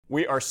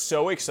We are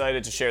so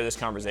excited to share this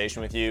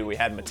conversation with you. We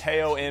had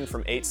Mateo in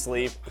from 8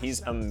 Sleep.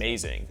 He's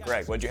amazing.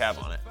 Greg, what'd you have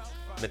on it?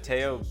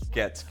 Mateo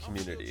gets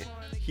community.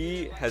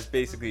 He has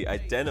basically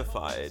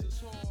identified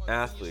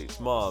athletes,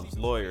 moms,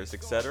 lawyers,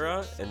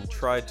 etc., and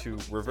tried to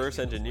reverse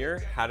engineer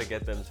how to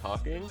get them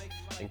talking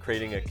and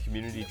creating a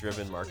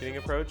community-driven marketing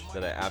approach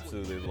that I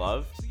absolutely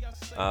love.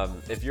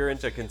 If you're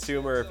into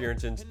consumer, if you're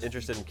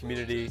interested in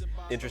community,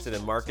 interested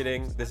in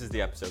marketing, this is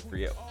the episode for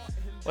you.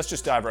 Let's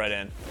just dive right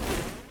in.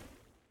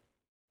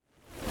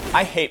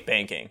 I hate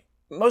banking.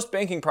 Most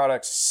banking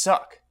products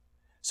suck.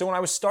 So when I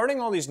was starting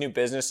all these new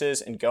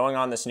businesses and going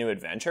on this new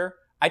adventure,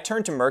 I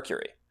turned to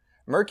Mercury.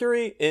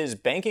 Mercury is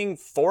banking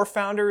for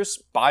founders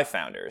by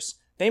founders.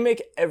 They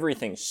make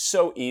everything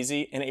so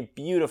easy in a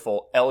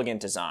beautiful,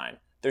 elegant design.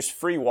 There's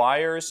free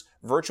wires,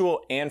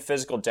 virtual and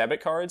physical debit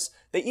cards.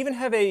 They even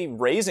have a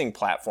raising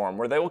platform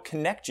where they will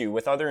connect you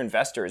with other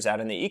investors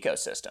out in the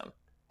ecosystem.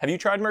 Have you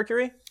tried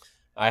Mercury?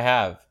 I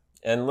have.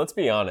 And let's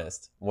be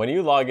honest, when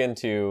you log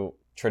into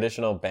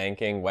traditional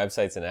banking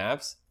websites and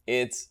apps,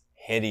 it's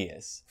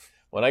hideous.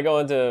 When I go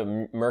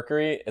into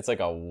Mercury, it's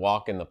like a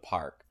walk in the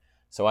park.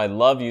 So I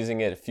love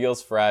using it. It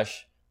feels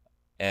fresh,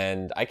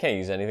 and I can't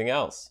use anything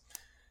else.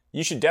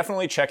 You should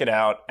definitely check it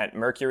out at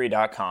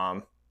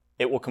mercury.com.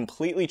 It will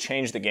completely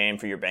change the game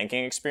for your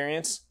banking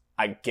experience.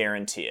 I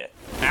guarantee it.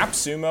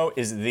 AppSumo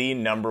is the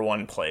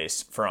 #1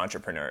 place for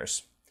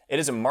entrepreneurs. It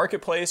is a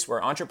marketplace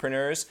where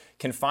entrepreneurs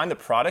can find the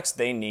products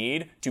they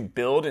need to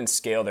build and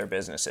scale their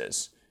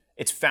businesses.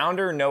 Its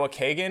founder, Noah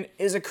Kagan,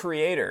 is a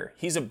creator.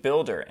 He's a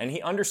builder, and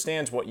he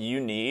understands what you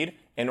need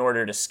in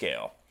order to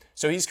scale.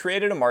 So he's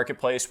created a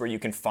marketplace where you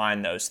can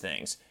find those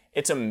things.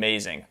 It's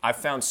amazing. I've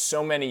found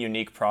so many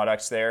unique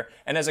products there,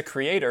 and as a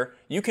creator,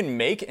 you can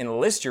make and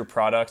list your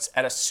products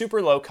at a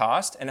super low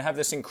cost and have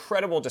this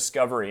incredible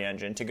discovery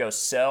engine to go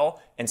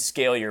sell and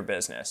scale your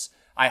business.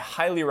 I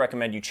highly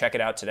recommend you check it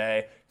out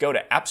today. Go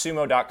to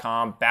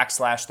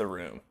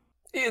appsumo.com/theroom.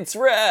 It's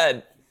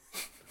red!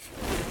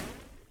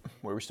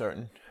 Where are we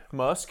starting?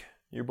 Musk,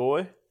 your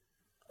boy?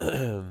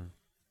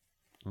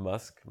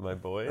 Musk, my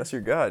boy? That's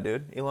your guy,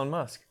 dude. Elon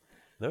Musk.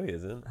 No, he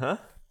isn't. Huh?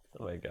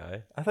 Not my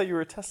guy. I thought you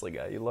were a Tesla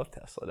guy. You love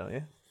Tesla, don't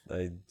you?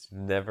 I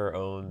never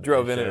owned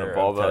Drove a in a share of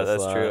Volvo.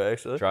 That's Tesla, true,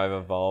 actually. Drive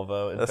a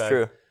Volvo. That's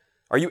true.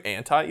 Are you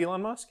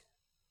anti-Elon Musk?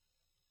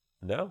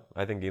 No,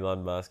 I think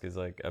Elon Musk is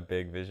like a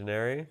big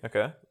visionary.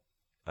 Okay.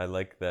 I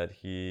like that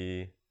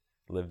he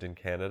lived in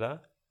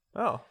Canada.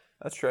 Oh,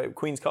 that's right.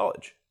 Queen's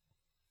College.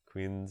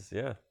 Queens,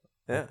 yeah.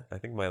 Yeah. I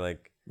think my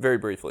Very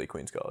briefly,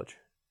 Queen's College.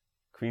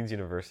 Queens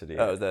University.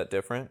 Oh, is that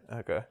different?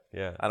 Okay.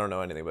 Yeah. I don't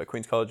know anything about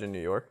Queen's College in New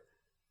York.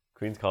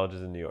 Queens College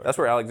is in New York. That's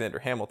where Alexander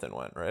Hamilton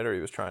went, right? Or he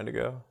was trying to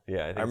go?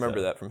 Yeah, I think I remember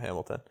so. that from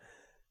Hamilton.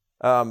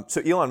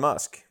 So Elon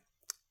Musk,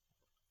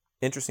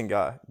 interesting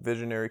guy,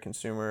 visionary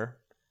consumer,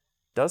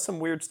 does some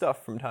weird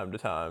stuff from time to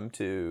time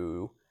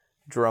to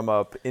drum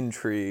up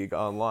intrigue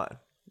online.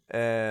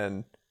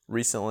 And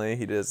recently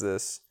he does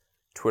this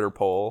Twitter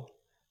poll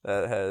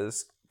that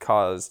has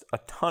caused a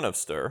ton of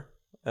stir.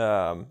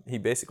 He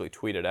basically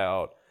tweeted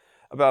out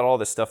about all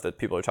this stuff that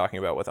people are talking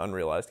about with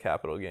unrealized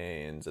capital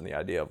gains and the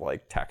idea of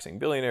like taxing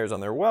billionaires on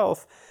their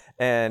wealth.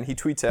 And he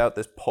tweets out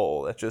this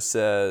poll that just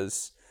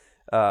says,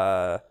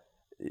 do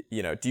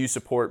you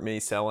support me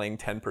selling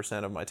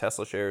 10% of my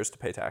Tesla shares to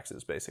pay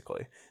taxes,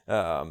 basically?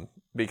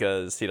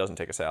 Because he doesn't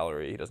take a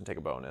salary, he doesn't take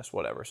a bonus,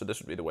 whatever. So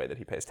this would be the way that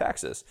he pays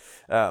taxes.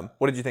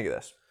 What did you think of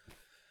this?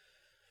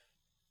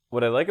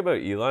 What I like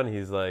about Elon,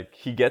 he's like,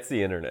 he gets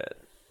the internet.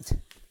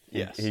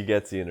 Yes. He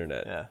gets the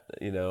internet. Yeah.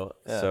 Yeah.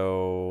 Yeah.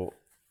 So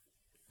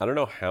I don't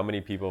know how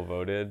many people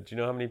voted. Do you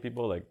know how many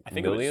people? Like I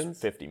think millions? it was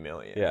 50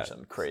 million Yeah. or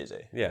something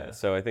crazy. Yeah.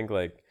 So I think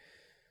like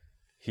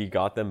he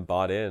got them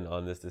bought in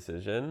on this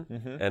decision.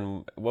 Mm-hmm.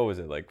 And what was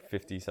it? Like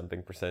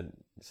 50-something%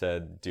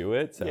 said do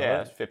it. Sell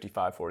Yeah, it?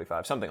 55,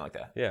 45, something like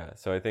that. Yeah.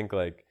 So I think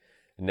like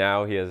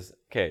now he has,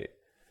 okay.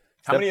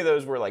 How many of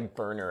those were like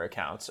burner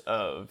accounts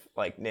of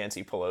like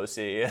Nancy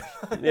Pelosi?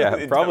 Yeah,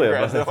 the probably a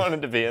Democrats that bunch.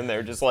 wanted to be in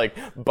there, just like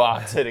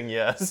bots hitting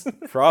yes.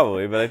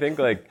 Probably. But I think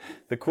like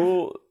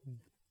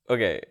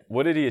okay,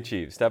 what did he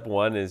achieve? Step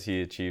 1 is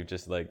he achieved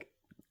just like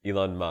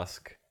Elon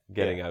Musk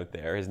getting out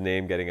there, his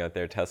name getting out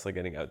there, Tesla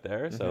getting out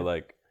there. So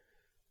like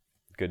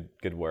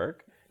good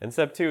work. And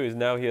step 2 is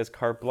now he has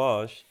carte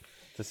blanche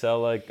to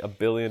sell like $1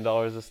 billion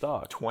of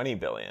stock. 20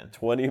 billion.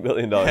 $20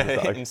 billion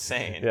of stock.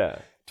 Insane. Yeah.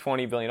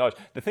 $20 billion.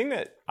 The thing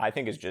that I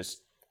think is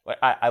just, like,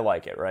 I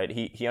like it, right?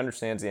 He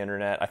understands the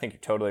internet. I think you're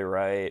totally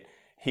right.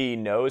 He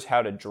knows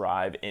how to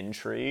drive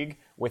intrigue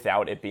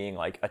without it being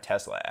like a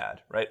Tesla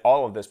ad, right?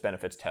 All of this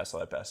benefits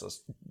Tesla,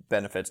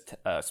 benefits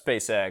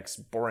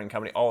SpaceX, Boring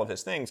Company, all of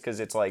his things, because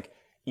it's like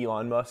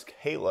Elon Musk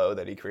halo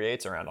that he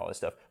creates around all this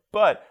stuff.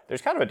 But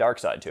there's kind of a dark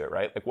side to it,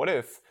 right? Like, what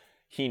if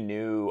he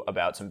knew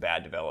about some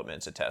bad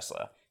developments at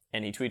Tesla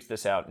and he tweets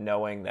this out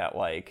knowing that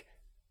like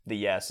the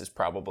yes is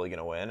probably going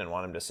to win and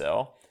want him to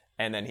sell,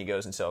 and then he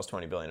goes and sells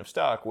 20 billion of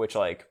stock, which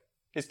like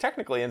is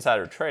technically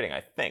insider trading,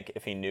 I think,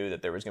 if he knew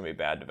that there was going to be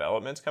bad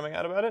developments coming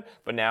out about it.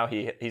 But now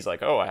he's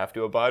like, oh, I have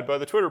to abide by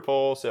the Twitter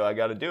poll, so I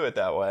got to do it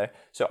that way.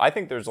 So I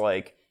think there's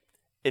like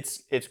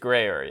it's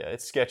gray area.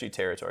 It's sketchy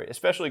territory,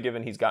 especially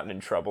given he's gotten in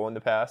trouble in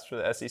the past for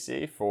the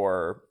SEC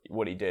for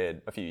what he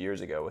did a few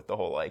years ago with the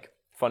whole like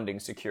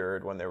funding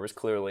secured when there was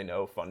clearly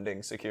no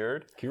funding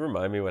secured. Can you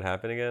remind me what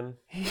happened again?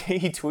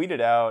 He tweeted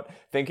out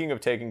thinking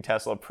of taking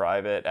Tesla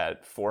private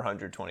at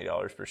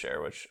 $420 per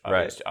share, which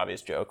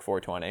obvious joke,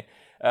 420,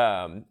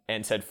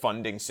 and said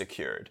funding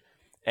secured.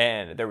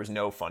 And there was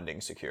no funding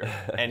secured.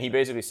 And he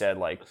basically said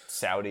like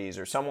Saudis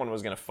or someone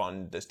was going to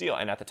fund this deal.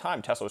 And at the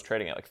time, Tesla was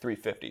trading at like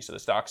 $350. So the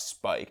stock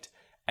spiked.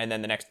 And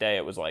then the next day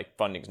it was like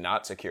funding's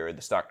not secured.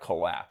 The stock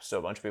collapsed. So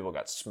a bunch of people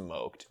got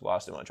smoked,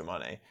 lost a bunch of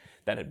money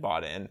that had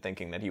bought in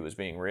thinking that he was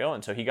being real.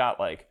 And so he got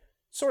like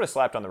sort of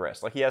slapped on the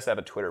wrist. Like he has to have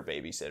a Twitter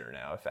babysitter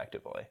now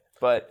effectively.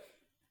 But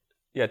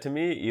yeah, to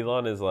me,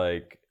 Elon is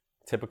like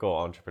typical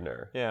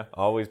entrepreneur. Yeah.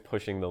 Always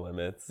pushing the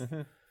limits,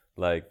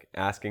 like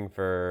asking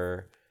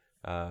for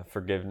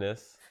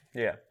forgiveness.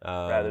 Yeah.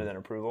 Rather than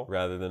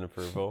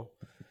approval.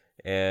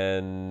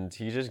 And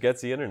he just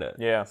gets the internet.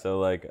 Yeah. So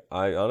like,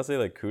 I honestly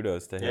like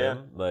kudos to him. Yeah.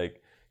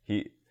 Like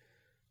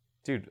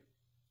dude,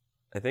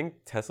 I think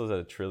Tesla's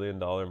at $1 trillion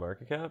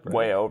market cap. Right?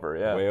 Way over,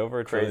 yeah. Way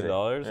over $1 trillion.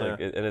 Yeah. Like,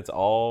 and it's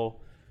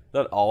all,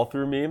 not all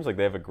through memes. Like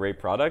they have a great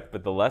product,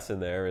 but the lesson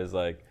there is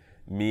like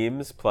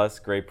memes plus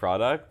great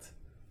product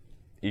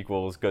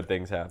equals good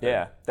things happen.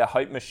 Yeah, the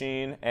hype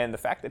machine and the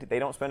fact that they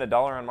don't spend $1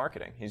 on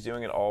marketing. He's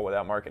doing it all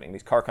without marketing.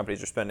 These car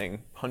companies are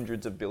spending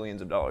hundreds of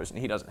billions of dollars, and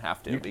he doesn't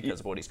have to because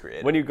of what he's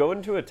created. When you go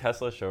into a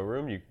Tesla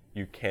showroom,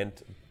 you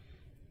can't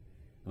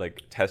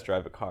like test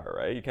drive a car,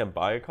 right? You can't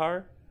buy a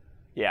car.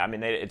 Yeah, I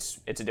mean, it's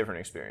a different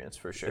experience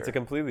for sure. It's a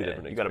completely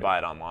different experience. You got to buy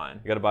it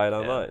online. You got to buy it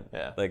online.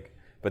 Yeah. Like,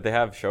 but they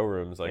have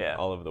showrooms like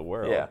all over the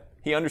world. Yeah.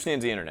 He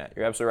understands the internet.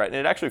 You're absolutely right. And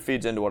it actually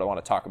feeds into what I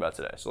want to talk about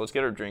today. So let's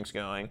get our drinks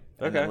going,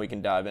 and then we can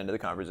dive into the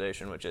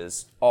conversation, which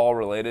is all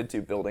related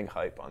to building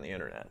hype on the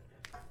internet.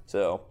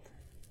 So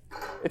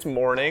it's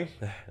morning.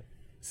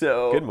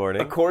 So good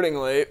morning.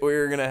 Accordingly,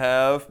 we're going to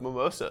have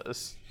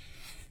mimosas.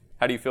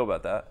 How do you feel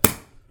about that?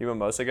 You a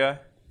mimosa guy?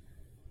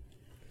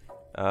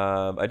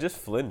 I just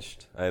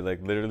flinched. I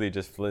like literally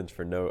just flinched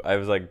for no. I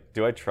was like,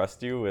 do I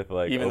trust you with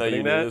like even though opening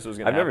you knew that? this was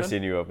going to I've happen? never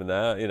seen you open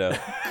that. You know.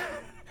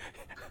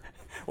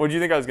 What did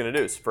you think I was going to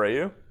do? Spray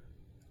you?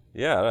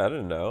 Yeah, I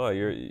don't know.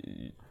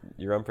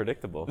 You're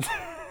unpredictable.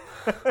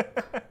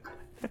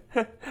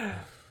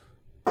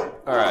 All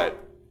right.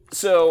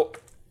 So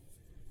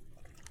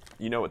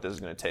you know what this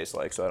is going to taste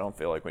like, so I don't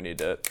feel like we need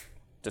to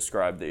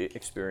describe the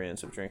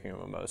experience of drinking a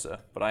mimosa.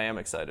 But I am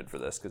excited for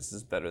this because this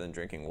is better than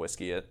drinking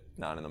whiskey at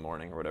 9 in the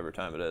morning or whatever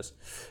time it is.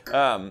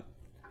 So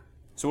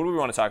what do we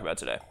want to talk about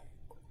today?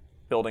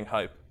 Building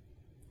hype.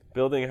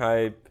 Building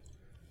hype.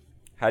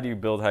 How do you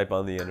build hype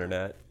on the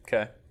internet?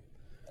 Okay.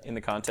 In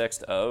the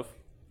context of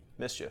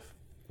mischief.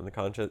 In the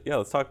context, yeah.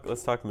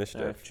 Let's talk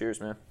mischief. Yeah, cheers,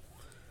 man.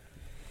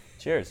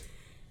 Cheers.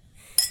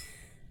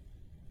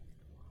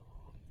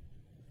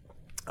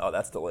 Oh,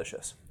 that's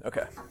delicious.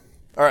 Okay.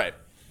 All right.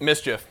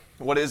 Mischief.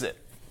 What is it?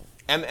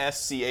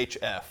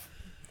 MSCHF.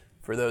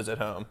 For those at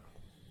home.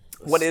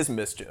 What is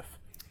mischief?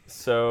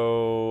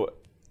 So,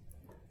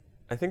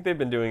 I think they've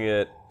been doing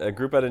it. A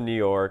group out of New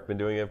York been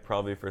doing it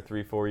probably for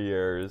 3-4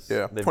 years.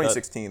 Yeah.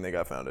 2016 they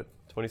got founded.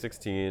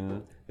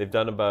 2016. They've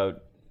done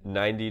about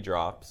 90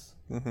 drops,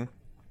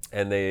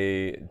 and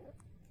they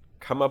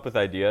come up with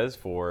ideas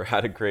for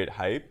how to create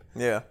hype.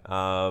 Yeah.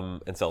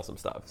 And sell some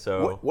stuff.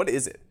 So what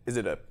is it? Is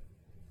it a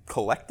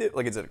collective?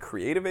 Like, is it a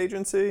creative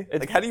agency?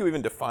 Like, how do you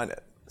even define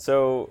it?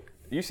 So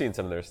you've seen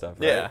some of their stuff,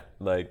 right? Yeah.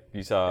 Like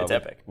you saw. It's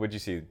epic. What'd you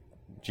see?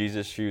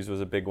 Jesus Shoes was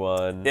a big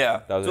one.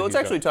 Yeah. That was So let's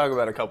actually talk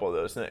about a couple of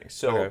those things.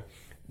 So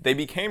they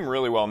became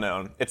really well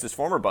known. It's this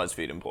former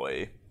BuzzFeed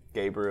employee,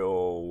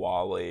 Gabriel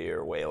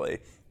Whaley.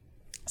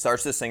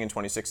 Starts this thing in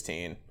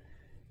 2016.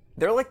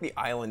 They're like the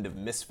island of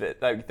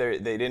misfit. Like they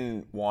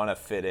didn't want to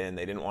fit in.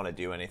 They didn't want to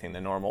do anything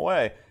the normal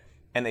way.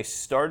 And they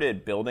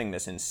started building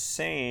this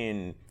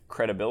insane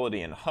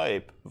credibility and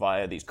hype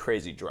via these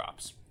crazy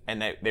drops.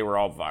 And they were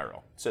all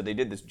viral. So they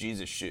did this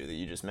Jesus shoe that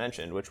you just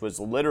mentioned, which was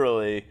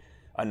literally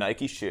a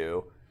Nike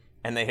shoe.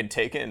 And they had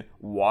taken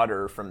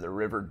water from the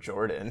River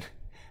Jordan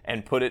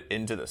and put it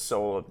into the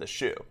sole of the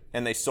shoe.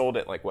 And they sold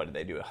it like, what did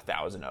they do,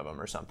 1,000 of them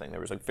or something?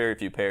 There was like very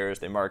few pairs.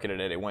 They marketed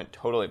it. It went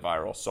totally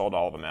viral, sold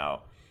all of them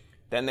out.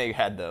 Then they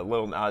had the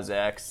Lil Nas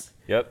X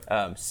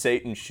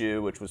Satan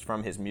shoe, which was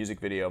from his music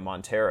video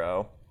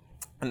Montero.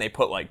 And they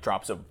put like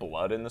drops of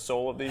blood in the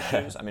sole of these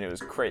shoes. I mean, it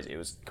was crazy. It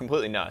was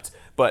completely nuts.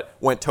 But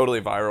went totally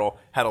viral.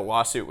 Had a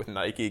lawsuit with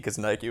Nike because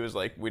Nike was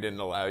like, we didn't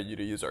allow you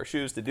to use our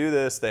shoes to do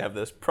this. They have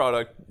this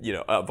product,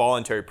 a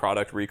voluntary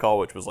product recall,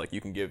 which was like you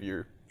can give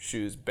your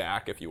shoes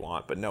back if you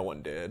want, but no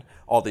one did.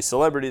 All these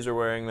celebrities are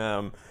wearing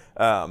them.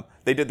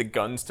 They did the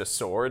guns to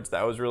swords.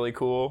 That was really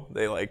cool.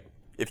 They like,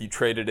 if you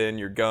traded in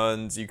your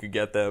guns, you could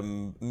get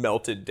them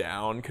melted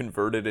down,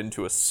 converted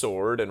into a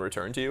sword, and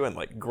returned to you. And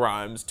like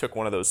Grimes took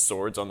one of those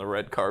swords on the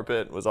red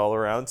carpet and was all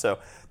around. So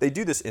they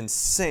do this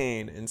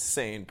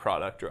insane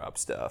product drop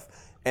stuff,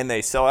 and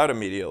they sell out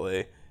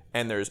immediately.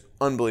 And there's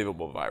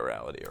unbelievable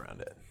virality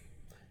around it.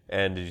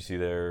 And did you see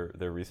their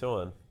recent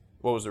one?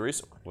 What was the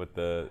recent one? with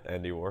the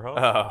Andy Warhol.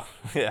 Oh,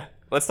 yeah.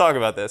 Let's talk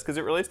about this because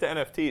it relates to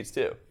NFTs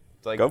too.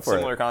 It's like Go a for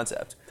similar it.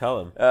 concept. Tell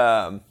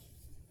him.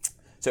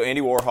 So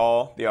Andy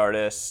Warhol, the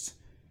artist,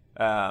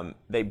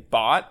 they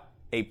bought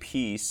a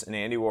piece, an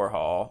Andy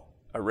Warhol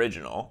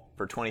original,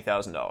 for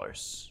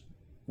 $20,000.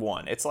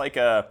 One. It's like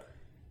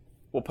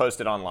we'll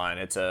post it online.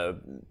 It's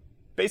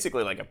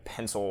basically like a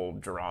pencil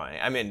drawing.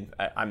 I mean,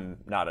 I'm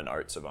not an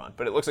art savant,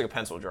 but it looks like a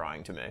pencil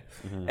drawing to me.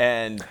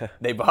 And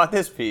they bought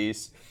this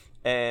piece,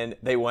 and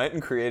they went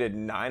and created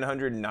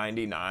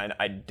 999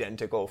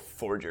 identical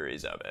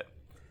forgeries of it.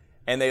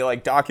 And they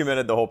like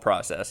documented the whole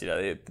process.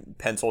 They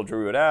pencil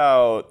drew it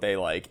out. They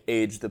like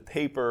aged the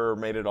paper,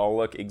 made it all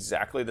look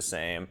exactly the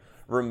same.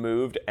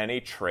 Removed any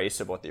trace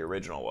of what the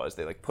original was.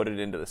 They like put it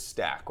into the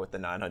stack with the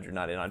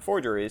 999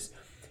 forgeries,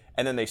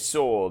 and then they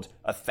sold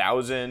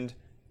 1,000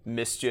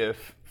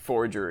 Mischief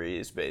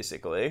forgeries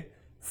basically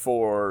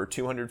for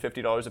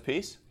 $250 a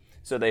piece.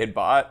 So they had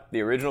bought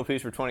the original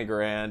piece for 20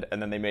 grand,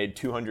 and then they made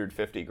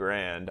 250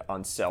 grand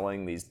on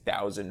selling these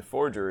 1,000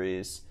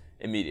 forgeries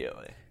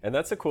immediately. And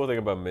that's the cool thing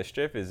about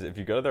Mischief is if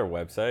you go to their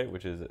website,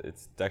 which is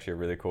it's actually a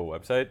really cool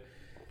website.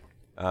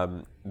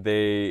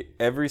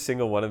 Every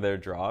single one of their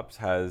drops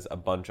has a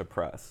bunch of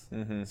press.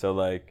 So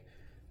like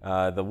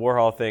the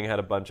Warhol thing had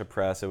a bunch of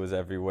press. It was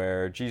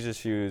everywhere. Jesus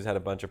Shoes had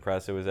a bunch of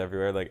press. It was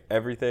everywhere. Like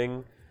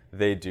everything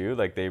they do,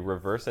 like they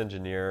reverse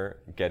engineer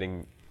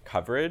getting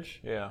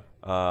coverage. Yeah.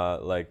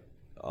 Like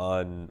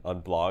on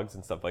blogs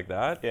and stuff like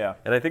that. Yeah.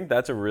 And I think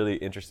that's a really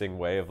interesting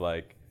way of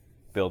like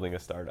building a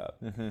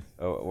startup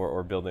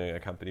or building a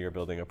company or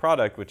building a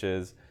product, which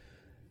is,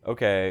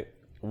 okay,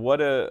 what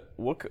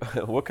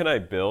can I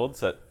build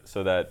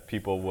so that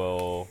people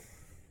will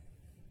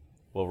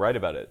write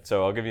about it?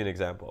 So I'll give you an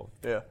example.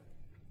 Yeah.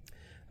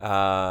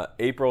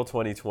 April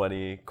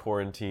 2020,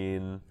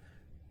 quarantine,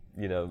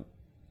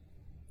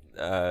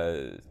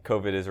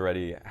 COVID is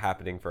already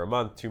happening for a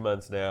month, 2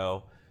 months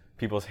now.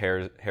 People's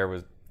hair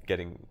was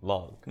getting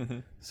long.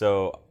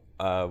 So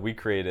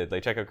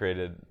Checkout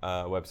created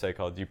a website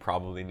called You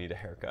Probably Need a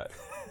Haircut.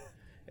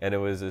 And it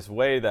was this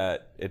way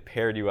that it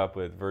paired you up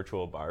with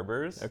virtual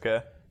barbers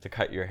to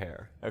cut your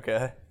hair.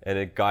 Okay. And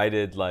it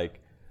guided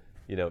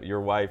your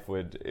wife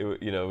would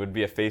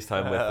be a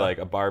FaceTime with like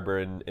a barber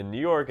in New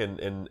York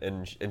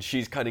and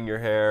she's cutting your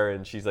hair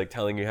and she's like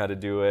telling you how to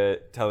do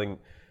it,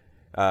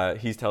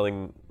 he's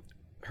telling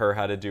her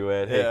how to do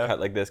it. Hey, cut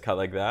like this, cut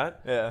like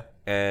that. Yeah.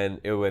 And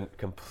it went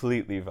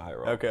completely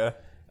viral. Okay.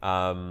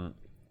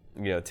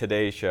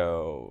 Today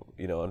Show,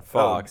 on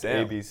Fox,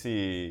 damn.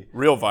 ABC.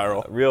 Real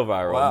viral.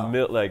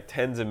 Wow. Like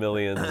tens of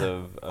millions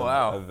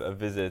of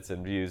visits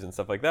and views and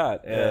stuff like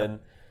that. Yeah.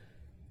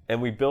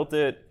 And we built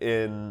it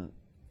in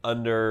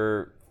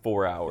under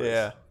 4 hours.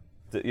 Yeah.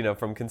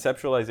 From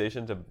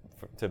conceptualization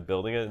to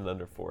building it in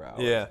under 4 hours.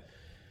 Yeah.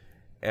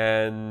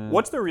 And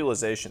what's the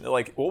realization?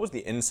 Like, what was the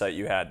insight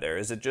you had there?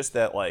 Is it just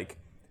that, like,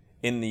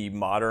 in the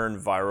modern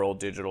viral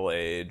digital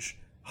age,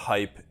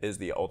 hype is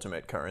the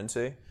ultimate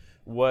currency?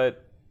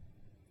 What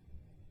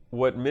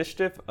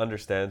Mischief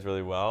understands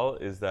really well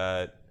is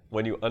that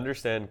when you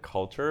understand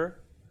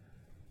culture,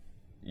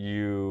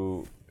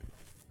 you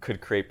could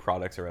create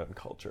products around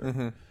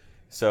culture.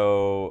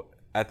 So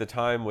at the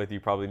time with You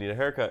Probably Need a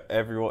Haircut,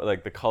 everyone,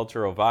 like the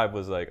cultural vibe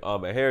was like, oh,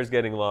 my hair is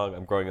getting long,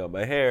 I'm growing out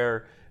my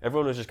hair.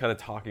 Everyone was just kind of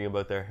talking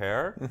about their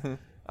hair.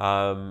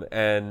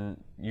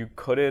 And you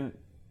couldn't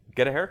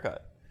get a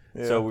haircut.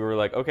 Yeah. So we were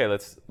like, okay,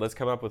 let's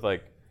come up with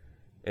like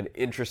an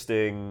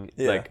interesting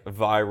like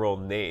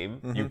viral name.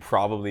 You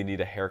probably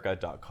need a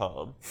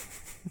haircut.com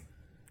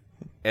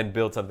and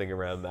build something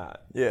around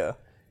that. Yeah.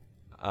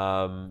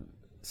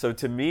 So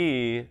to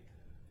me,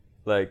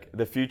 like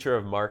the future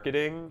of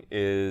marketing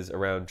is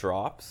around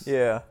drops.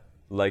 Yeah.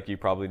 Like You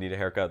Probably Need a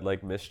Haircut,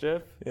 like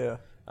Mischief. Yeah.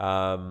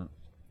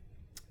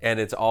 And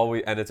it's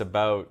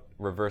about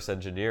reverse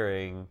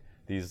engineering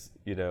these,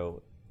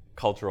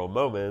 cultural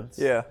moments.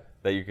 Yeah.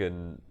 That you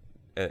can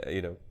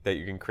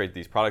create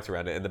these products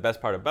around it. And the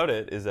best part about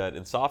it is that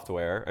in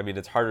software, I mean,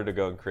 it's harder to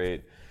go and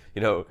create,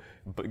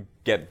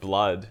 get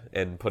blood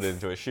and put it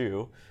into a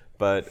shoe.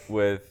 But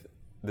with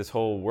this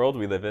whole world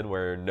we live in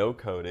where no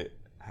code,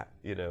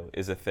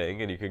 is a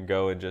thing, and you can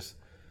go and just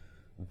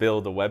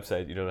build a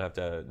website, you don't have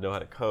to know how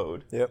to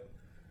code. Yep.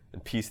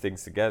 And piece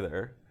things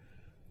together.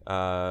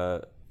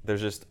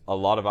 There's just a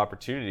lot of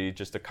opportunity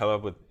just to come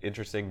up with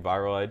interesting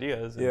viral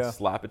ideas and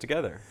slap it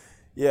together.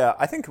 Yeah,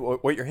 I think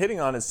what you're hitting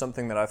on is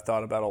something that I've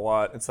thought about a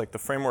lot. It's like the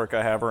framework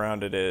I have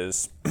around it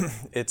is,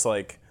 it's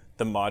like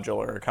the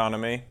modular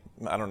economy.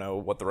 I don't know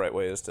what the right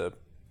way is to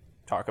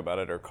talk about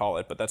it or call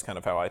it, but that's kind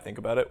of how I think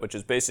about it, which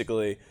is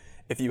basically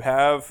if you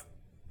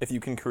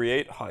can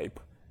create hype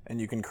and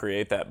you can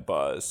create that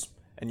buzz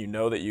and you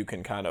know that you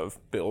can kind of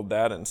build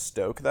that and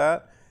stoke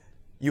that,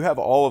 you have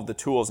all of the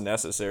tools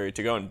necessary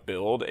to go and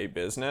build a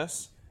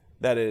business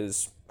that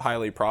is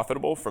highly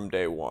profitable from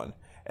day one.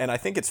 And I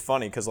think it's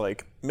funny because,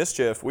 like,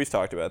 Mischief, we've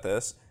talked about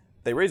this,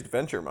 they raised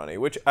venture money,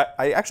 which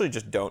I actually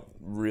just don't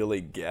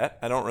really get.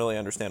 I don't really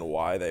understand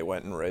why they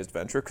went and raised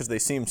venture because they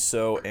seem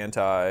so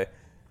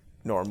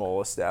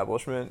normal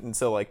establishment. And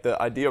so like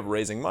the idea of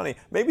raising money,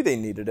 maybe they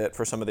needed it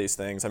for some of these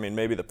things. I mean,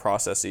 maybe the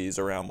processes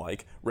around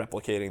like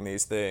replicating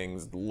these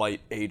things,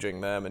 light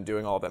aging them and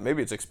doing all of that,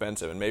 maybe it's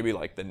expensive, and maybe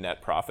like the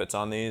net profits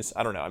on these,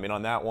 I don't know. I mean,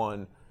 on that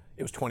one,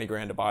 it was 20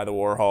 grand to buy the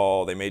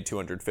Warhol. They made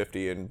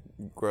 250 in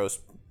gross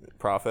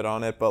profit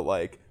on it, but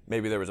like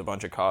maybe there was a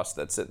bunch of costs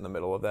that sit in the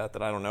middle of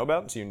that I don't know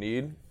about. So you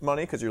need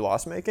money because you're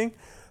loss making.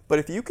 But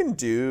if you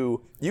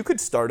could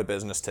start a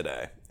business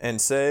today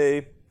and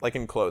say, like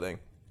in clothing,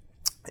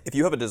 if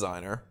you have a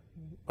designer,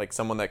 like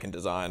someone that can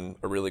design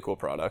a really cool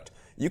product,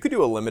 you could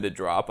do a limited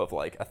drop of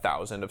like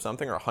 1,000 of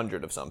something or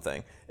 100 of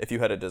something. If you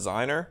had a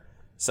designer,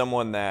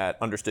 someone that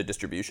understood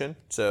distribution,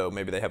 so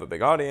maybe they have a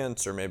big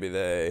audience, or maybe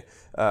they,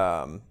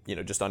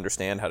 just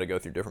understand how to go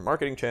through different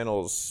marketing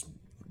channels,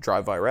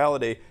 drive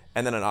virality,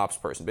 and then an ops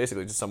person,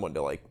 basically just someone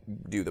to like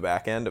do the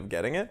back end of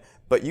getting it.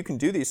 But you can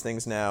do these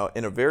things now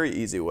in a very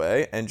easy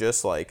way and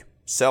just like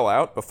sell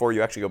out before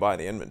you actually go buy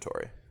the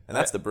inventory. And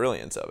that's the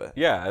brilliance of it.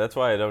 Yeah, that's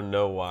why I don't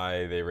know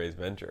why they raised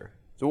venture.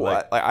 So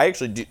I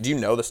actually, do you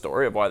know the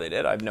story of why they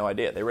did? I have no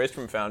idea. They raised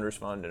from Founders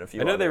Fund and a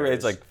few I know others. they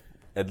raised like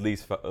at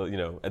least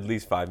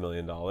 $5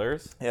 million.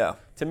 Yeah.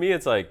 To me,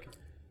 it's like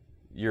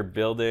you're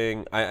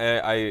building.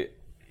 I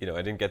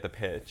didn't get the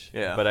pitch.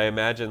 Yeah. But I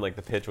imagine like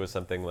the pitch was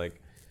something like,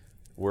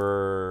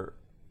 we're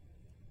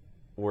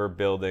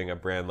building a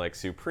brand like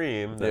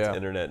Supreme that's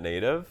internet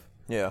native.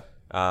 Yeah.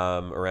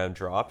 Around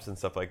drops and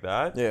stuff like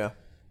that. Yeah.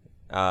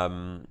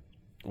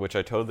 Which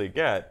I totally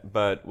get,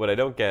 but what I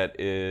don't get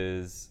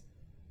is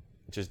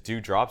just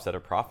do drops that are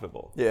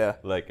profitable. Yeah.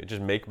 Like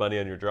just make money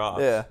on your drops.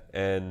 Yeah.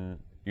 And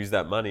use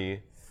that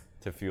money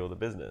to fuel the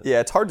business. Yeah,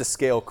 it's hard to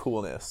scale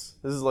coolness.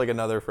 This is like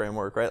another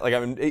framework, right? Like,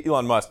 I mean,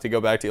 Elon Musk, to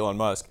go back to Elon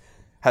Musk,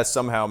 has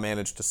somehow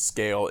managed to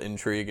scale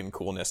intrigue and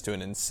coolness to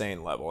an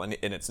insane level, and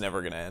it's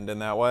never going to end in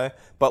that way.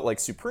 But like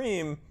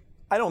Supreme,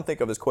 I don't think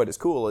of as quite as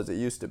cool as it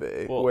used to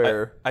be. Well,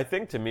 where I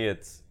think to me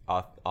it's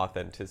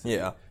authenticity.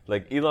 Yeah.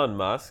 Like Elon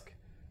Musk,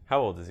 how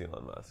old is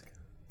Elon Musk?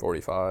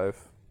 45,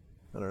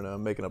 I don't know,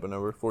 I'm making up a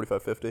number,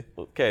 45, 50.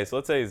 Okay, so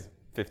let's say he's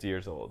 50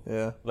 years old.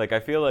 Yeah. Like I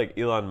feel like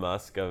Elon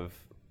Musk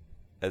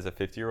as a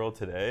 50-year-old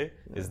today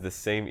is the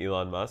same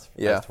Elon Musk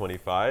as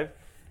 25,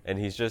 and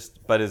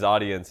but his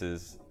audience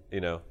is,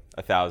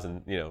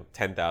 1,000,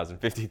 10,000,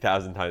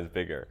 50,000 times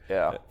bigger.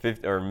 Yeah.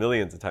 50, or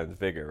millions of times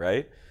bigger,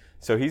 right?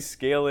 So he's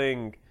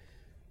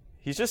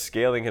just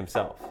scaling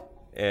himself,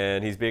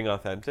 and he's being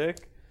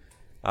authentic.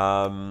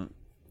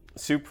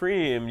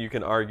 Supreme, you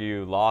can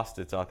argue, lost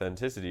its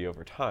authenticity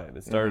over time.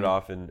 It started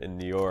off in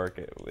New York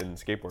in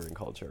skateboarding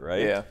culture,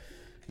 right? Yeah.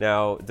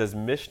 Now, does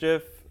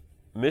Mischief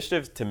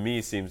to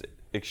me seems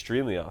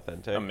extremely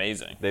authentic.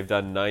 Amazing. They've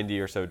done 90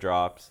 or so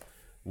drops.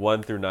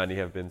 1 through 90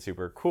 have been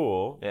super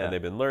cool, and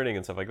they've been learning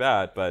and stuff like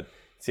that, but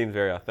it seems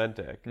very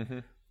authentic. Mm-hmm.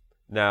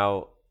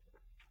 Now,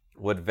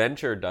 what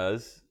venture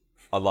does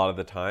a lot of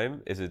the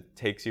time is it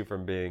takes you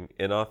from being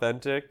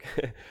authentic.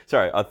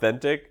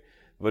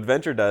 What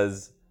venture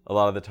does a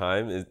lot of the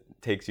time is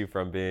takes you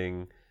from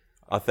being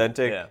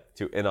authentic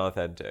to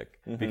inauthentic.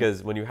 Mm-hmm.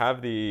 Because when you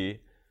have the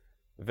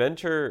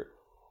venture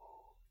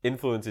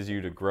influences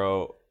you to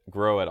grow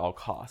at all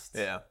costs.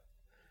 Yeah.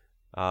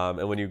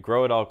 And when you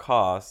grow at all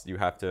costs, you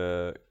have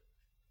to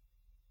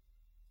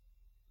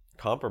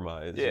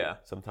compromise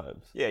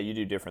sometimes. Yeah, you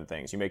do different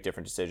things. You make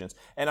different decisions.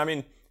 And I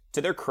mean,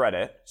 to their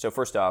credit, so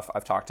first off,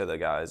 I've talked to the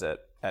guys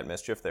at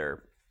Mischief.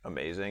 They're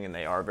amazing, and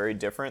they are very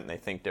different, and they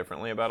think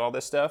differently about all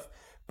this stuff.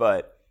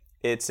 But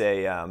it's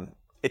a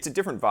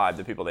different vibe,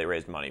 the people they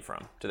raised money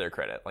from, to their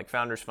credit. Like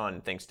Founders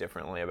Fund thinks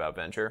differently about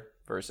venture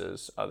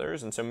versus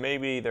others, and so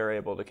maybe they're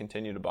able to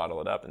continue to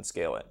bottle it up and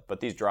scale it. But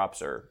these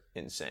drops are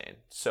insane.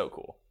 So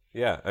cool.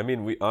 Yeah, I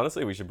mean, we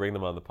should bring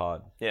them on the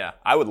pod. Yeah,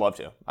 I would love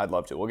to. I'd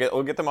love to.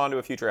 We'll get them onto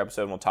a future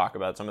episode, and we'll talk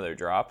about some of their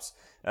drops.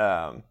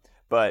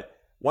 But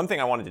one thing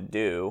I wanted to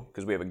do,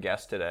 because we have a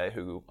guest today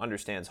who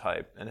understands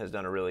hype and has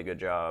done a really good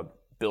job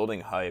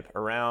building hype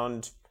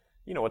around,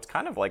 what's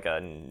kind of like a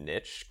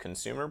niche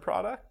consumer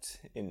product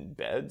in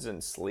beds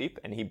and sleep,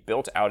 and he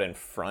built out in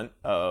front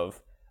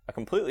of a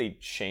completely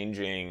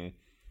changing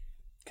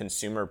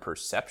consumer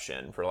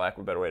perception, for lack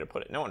of a better way to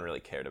put it. No one really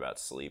cared about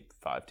sleep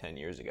 5-10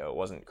 years ago. It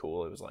wasn't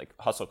cool. It was like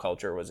hustle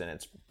culture was in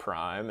its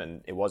prime,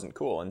 and it wasn't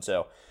cool. And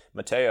so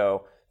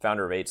Matteo,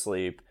 founder of 8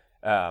 Sleep,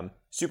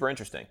 super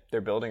interesting.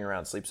 They're building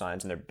around sleep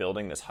science, and they're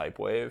building this hype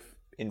wave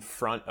in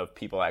front of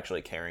people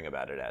actually caring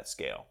about it at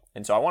scale.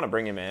 And so I want to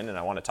bring him in, and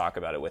I want to talk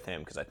about it with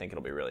him because I think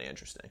it'll be really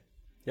interesting.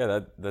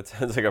 Yeah, that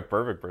sounds like a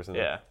perfect person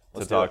to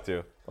talk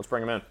to. Let's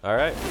bring him in. All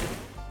right.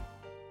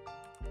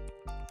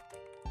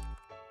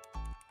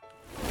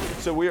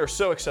 So we are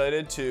so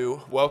excited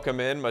to welcome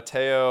in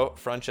Matteo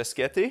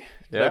Franceschetti.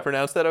 Did I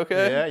pronounce that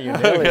okay? Yeah, you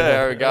nailed it. Okay,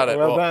 I got it.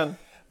 Well done.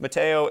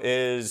 Matteo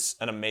is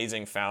an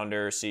amazing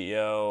founder,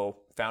 CEO,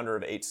 founder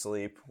of 8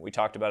 Sleep. We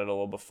talked about it a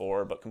little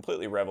before, but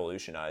completely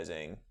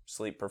revolutionizing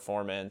sleep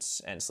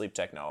performance and sleep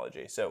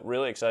technology. So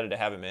really excited to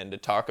have him in to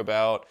talk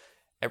about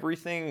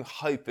everything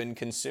hype and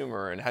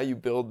consumer and how you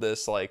build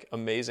this like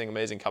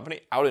amazing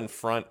company out in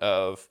front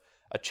of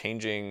a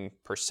changing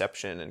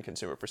perception and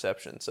consumer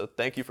perception. So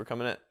thank you for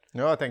coming in.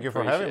 No, thank you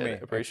for having me.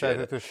 Appreciate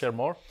Excited to share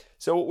more.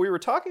 So what we were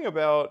talking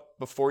about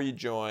before you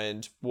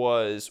joined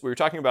was we were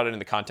talking about it in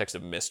the context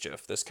of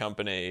Mischief, this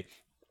company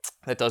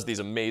that does these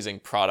amazing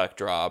product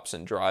drops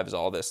and drives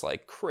all this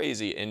like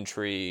crazy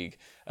intrigue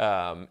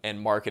and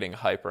marketing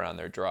hype around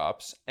their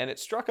drops. And it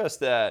struck us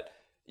that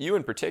you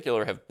in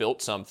particular have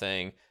built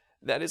something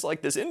that is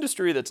like this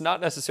industry that's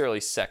not necessarily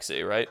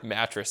sexy, right?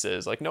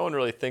 Mattresses, like no one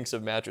really thinks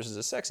of mattresses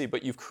as sexy,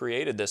 but you've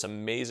created this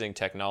amazing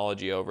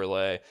technology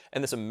overlay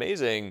and this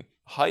amazing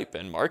hype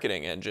and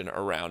marketing engine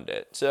around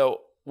it.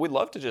 So we'd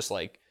love to just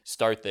like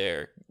start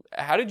there.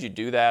 How did you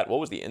do that?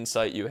 What was the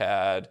insight you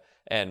had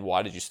and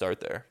why did you start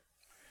there?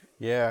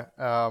 Yeah,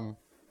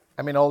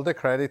 I mean, all the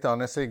credit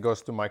honestly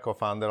goes to my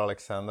co-founder,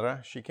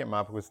 Alexandra. She came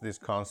up with this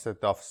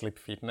concept of sleep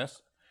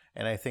fitness.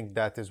 And I think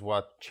that is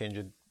what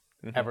changed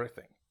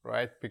everything,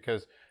 right?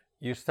 Because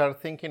you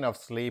start thinking of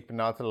sleep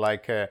not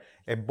like a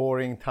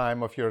boring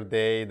time of your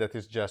day that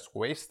is just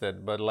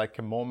wasted, but like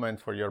a moment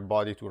for your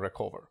body to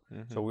recover.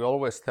 So we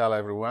always tell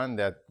everyone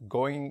that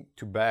going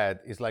to bed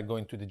is like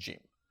going to the gym.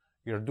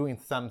 You're doing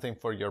something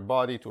for your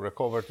body to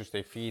recover, to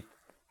stay fit,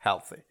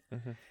 healthy.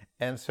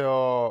 And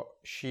so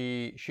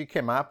she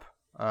came up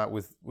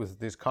with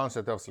this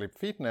concept of sleep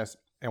fitness.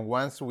 And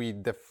once we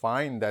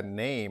defined that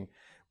name,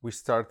 we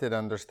started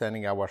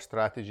understanding our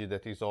strategy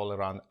that is all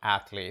around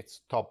athletes,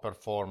 top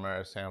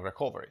performers, and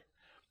recovery.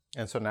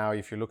 And so now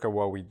if you look at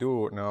what we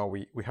do, now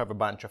we have a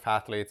bunch of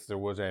athletes. There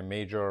was a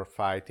major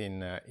fight in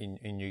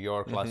New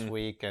York last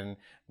week, and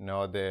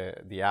now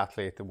the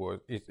athlete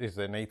is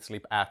an 8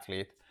 Sleep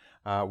athlete.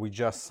 We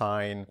just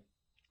signed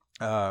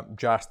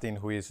Justin,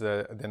 who is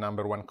the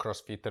number 1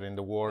 CrossFitter in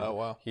the world. Oh,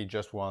 wow. He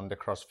just won the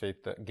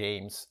CrossFit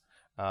Games,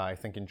 I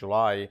think in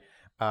July.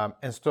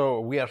 And so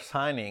we are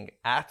signing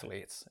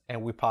athletes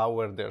and we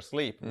power their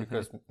sleep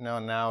because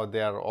now they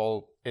are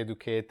all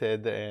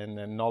educated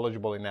and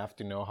knowledgeable enough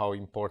to know how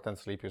important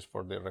sleep is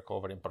for their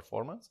recovery and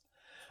performance.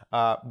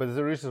 But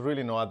there is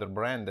really no other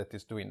brand that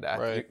is doing that.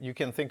 Right. You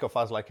can think of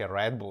us like a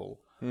Red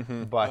Bull,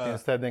 but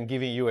instead of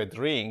giving you a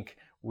drink,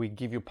 we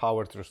give you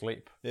power through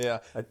sleep. Yeah.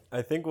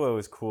 I think what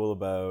was cool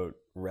about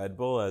Red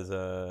Bull as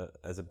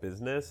a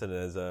business and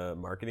as a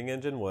marketing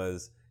engine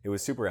was it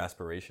was super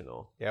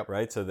aspirational. Yep.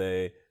 Right? So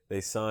they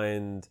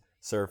signed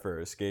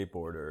surfers,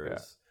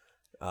 skateboarders.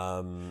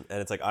 And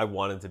it's like, I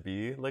wanted to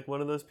be like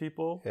one of those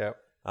people. Yeah.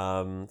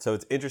 So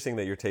it's interesting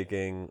that you're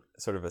taking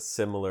sort of a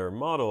similar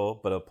model,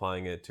 but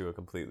applying it to a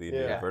completely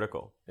new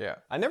vertical. Yeah.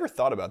 I never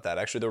thought about that,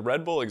 actually. The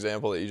Red Bull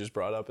example that you just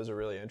brought up is a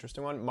really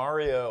interesting one.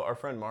 Mario, our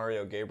friend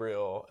Mario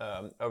Gabriel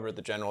over at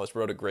The Generalist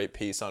wrote a great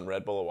piece on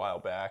Red Bull a while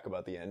back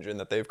about the engine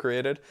that they've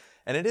created.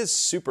 And it is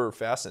super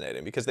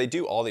fascinating because they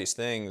do all these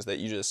things that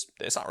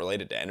it's not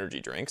related to energy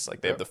drinks.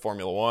 Like they have the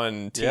Formula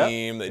One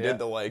team. They did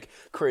the like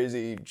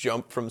crazy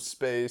jump from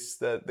space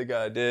that the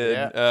guy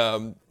did,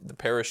 the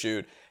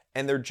parachute.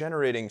 And they're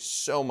generating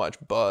so much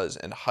buzz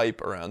and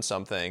hype around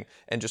something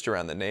and just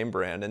around the name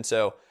brand. And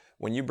so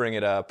when you bring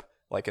it up,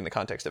 like in the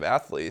context of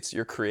athletes,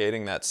 you're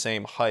creating that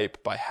same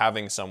hype by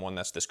having someone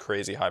that's this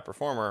crazy high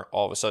performer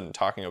all of a sudden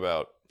talking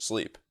about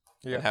sleep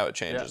and how it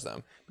changes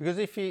them. Because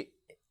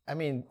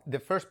the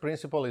first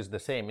principle is the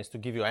same, is to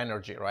give you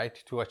energy, right?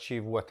 To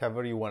achieve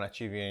whatever you want to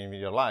achieve in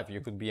your life.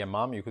 You could be a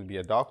mom, you could be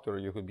a doctor,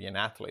 you could be an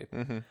athlete.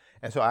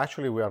 And so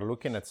actually we are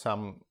looking at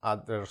some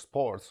other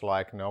sports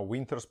like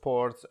winter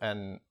sports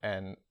and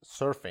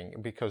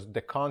surfing because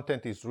the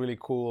content is really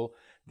cool.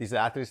 These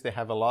athletes, they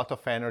have a lot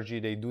of energy.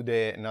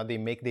 They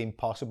make the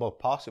impossible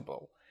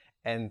possible.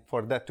 And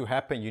for that to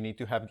happen, you need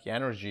to have the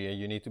energy and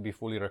you need to be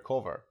fully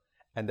recovered.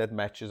 And that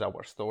matches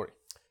our story.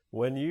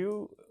 When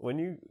you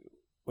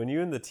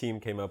and the team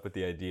came up with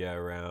the idea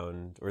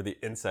around, or the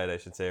insight, I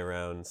should say,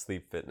 around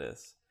sleep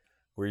fitness,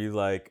 were you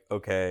like,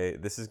 okay,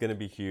 this is going to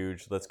be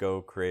huge. Let's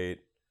go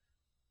create,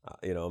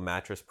 a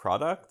mattress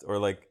product? Or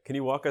like, can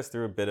you walk us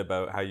through a bit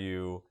about how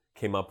you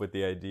came up with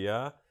the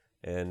idea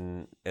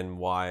and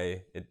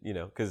why it,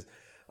 because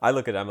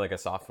I'm like a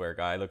software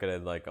guy. I look at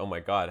it like, oh my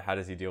God, how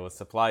does he deal with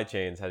supply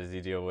chains? How does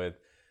he deal with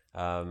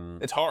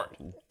it's hard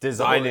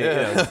designing?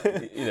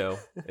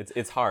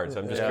 It's hard. So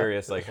I'm just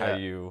curious, like how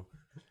you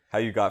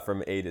got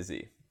from A to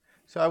Z.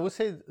 So I would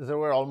say there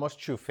were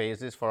almost 2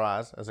 phases for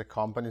us as a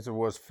company. There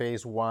was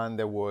phase 1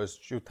 that was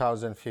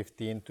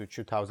 2015 to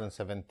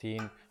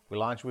 2017. We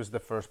launched with the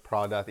first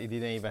product. It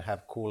didn't even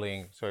have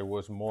cooling, so it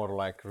was more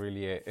like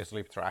really a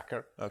sleep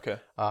tracker. Okay.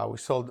 We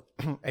sold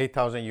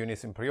 8,000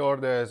 units in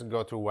pre-orders,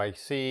 go through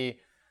YC.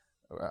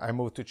 I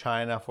moved to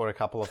China for a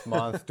couple of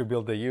months to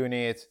build the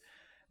units,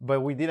 but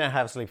we didn't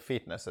have sleep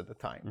fitness at the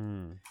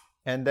time.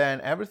 And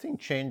then everything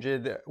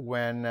changed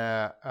when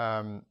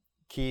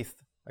Keith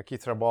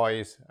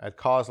Rabois at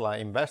Khosla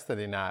invested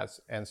in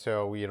us. And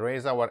so we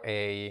raised our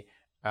A,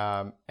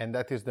 and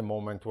that is the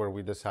moment where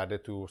we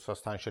decided to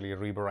substantially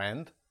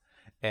rebrand.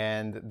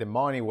 And the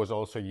money was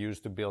also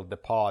used to build the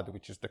pod,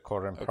 which is the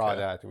current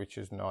product, which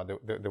is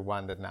the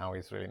one that now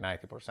is really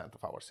 90%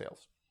 of our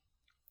sales.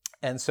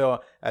 And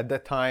so at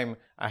that time,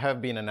 I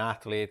have been an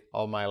athlete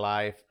all my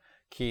life.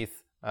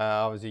 Keith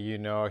Obviously,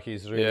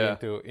 he's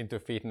really into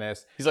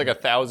fitness. He's like a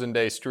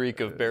 1,000-day streak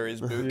of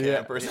Barry's boot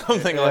camp or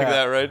something like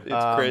that, right?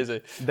 It's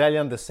crazy.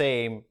 Dalian the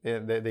same.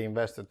 They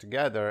invested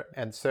together,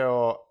 and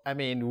so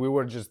we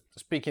were just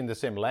speaking the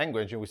same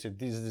language, and we said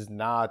this is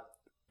not.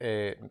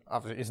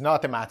 It's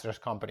not a mattress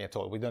company at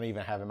all. We don't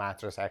even have a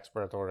mattress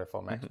expert or a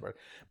foam expert,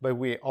 but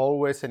we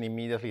always and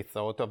immediately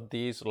thought of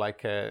these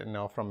like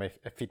from a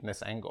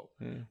fitness angle.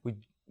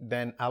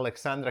 Then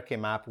Alexandra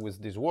came up with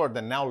this word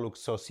that now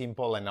looks so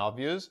simple and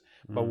obvious,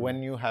 but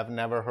when you have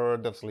never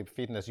heard of sleep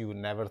fitness, you would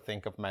never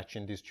think of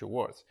matching these two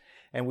words.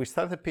 And we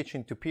started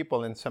pitching to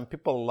people, and some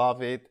people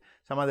love it.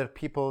 Some other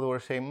people were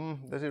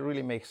saying, does it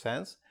really make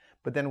sense?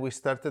 But then we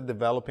started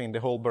developing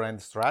the whole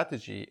brand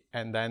strategy,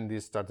 and then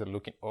this started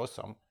looking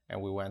awesome, and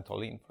we went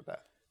all in for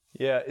that.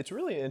 Yeah, it's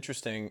really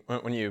interesting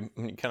when you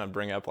kind of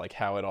bring up like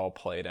how it all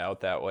played out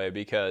that way,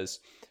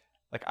 because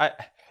like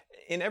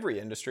in every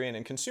industry and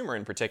in consumer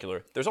in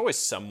particular, there's always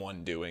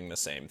someone doing the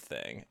same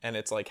thing. And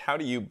it's like, how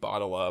do you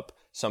bottle up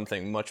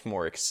something much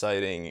more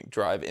exciting,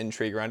 drive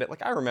intrigue around it?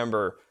 Like I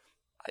remember,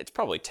 it's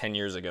probably 10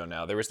 years ago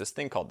now, there was this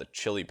thing called the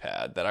Chili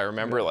Pad that I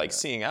remember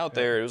seeing out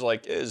there. It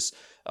was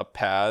a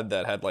pad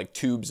that had like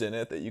tubes in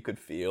it that you could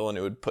feel, and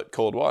it would put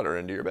cold water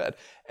into your bed.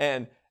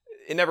 And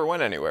it never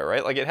went anywhere,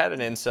 right? Like it had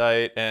an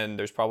insight, and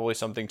there's probably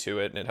something to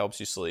it, and it helps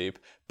you sleep.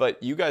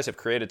 But you guys have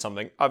created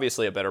something,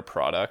 obviously a better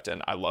product,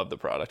 and I love the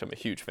product. I'm a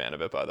huge fan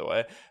of it, by the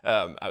way.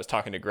 I was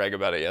talking to Greg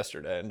about it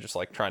yesterday, and just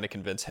like trying to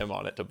convince him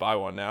on it to buy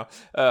one now.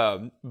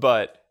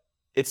 But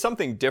it's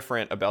something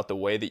different about the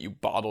way that you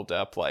bottled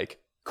up like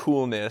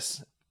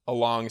coolness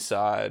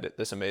alongside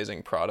this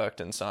amazing product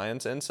and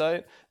science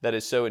insight that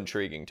is so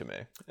intriguing to me.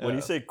 When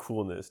you say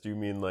coolness, do you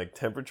mean like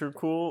temperature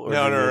cool? Or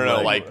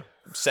No, like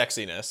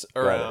sexiness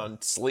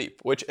around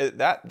sleep, which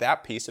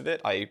that piece of it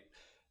I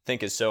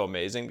think is so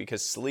amazing,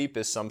 because sleep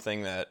is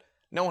something that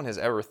no one has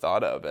ever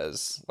thought of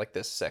as like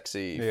this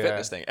sexy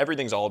fitness thing.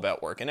 Everything's all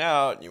about working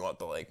out, and you want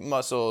the like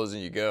muscles,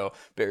 and you go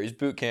Barry's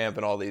Boot Camp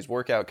and all these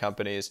workout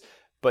companies.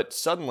 But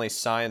suddenly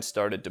science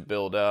started to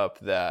build up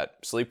that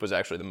sleep was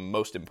actually the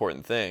most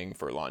important thing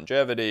for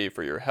longevity,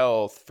 for your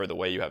health, for the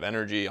way you have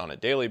energy on a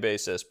daily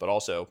basis, but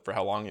also for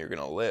how long you're going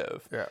to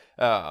live.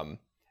 Yeah.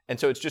 And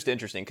so it's just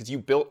interesting because you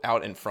built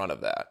out in front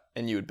of that,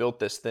 and you had built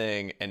this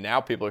thing, and now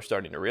people are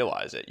starting to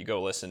realize it. You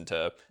go listen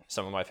to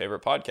some of my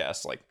favorite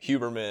podcasts like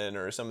Huberman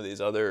or some of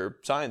these other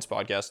science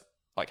podcasts,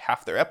 like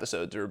half their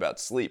episodes are about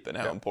sleep and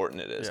how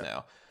important it is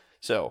now.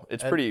 So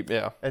it's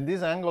And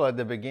this angle at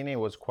the beginning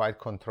was quite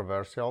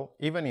controversial,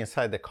 even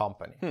inside the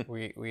company.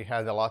 We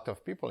had a lot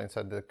of people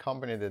inside the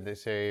company that they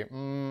say,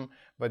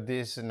 but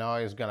this now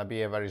is going to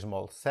be a very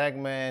small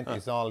segment.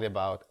 It's only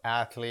about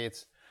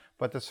athletes.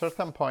 But at a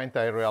certain point,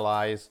 I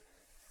realized,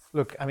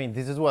 look,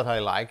 this is what I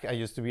like. I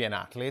used to be an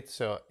athlete.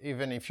 So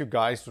even if you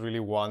guys really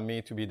want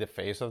me to be the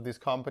face of this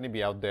company,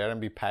 be out there and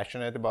be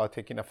passionate about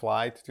taking a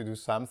flight to do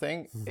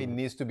something, it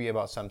needs to be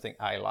about something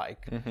I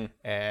like.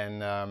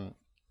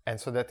 And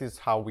so that is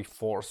how we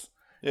force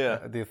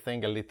the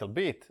thing a little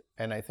bit.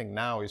 And I think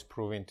now is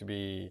proving to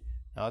be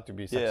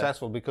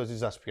successful because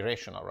it's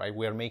aspirational, right?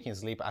 We are making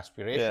sleep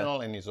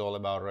aspirational, and it's all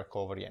about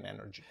recovery and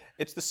energy.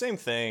 It's the same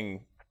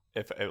thing.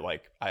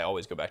 I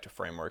always go back to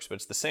frameworks, but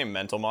it's the same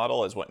mental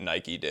model as what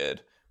Nike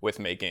did with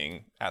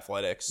making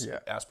athletics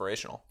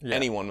aspirational.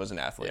 Anyone was an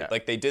athlete.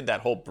 Like they did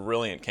that whole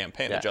brilliant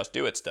campaign, the Just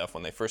Do It stuff,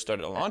 when they first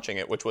started launching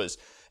it, which was,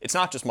 it's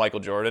not just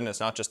Michael Jordan, it's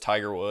not just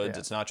Tiger Woods,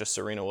 it's not just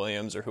Serena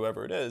Williams or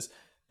whoever it is.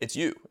 It's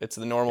you. It's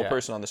the normal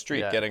person on the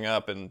street getting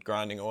up and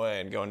grinding away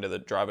and going to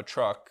drive a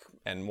truck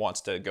and wants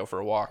to go for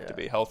a walk to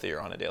be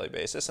healthier on a daily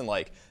basis. And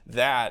like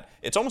that,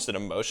 it's almost an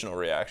emotional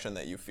reaction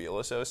that you feel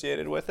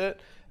associated with it.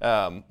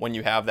 When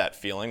you have that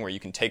feeling where you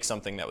can take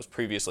something that was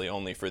previously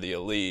only for the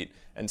elite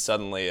and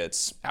suddenly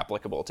it's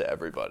applicable to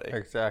everybody.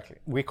 Exactly.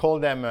 We call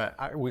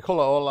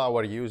all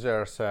our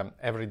users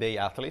everyday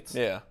athletes.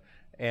 Yeah.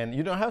 And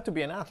you don't have to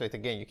be an athlete.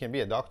 Again, you can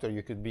be a doctor,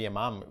 you could be a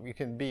mom, you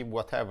can be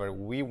whatever.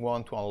 We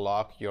want to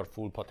unlock your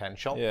full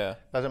potential.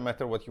 Doesn't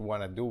matter what you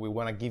want to do. We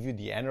want to give you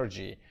the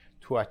energy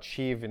to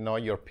achieve,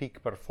 your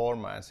peak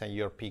performance and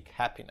your peak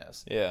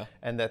happiness.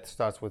 And that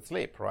starts with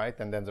sleep, right?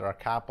 And then there are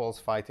couples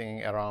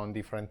fighting around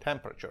different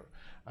temperature.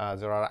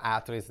 There are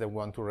athletes that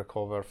want to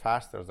recover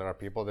faster. There are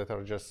people that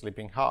are just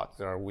sleeping hot.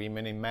 There are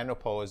women in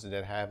menopause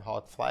that have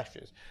hot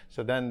flashes.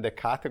 So then the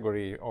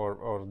category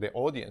or the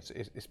audience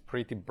is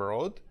pretty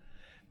broad.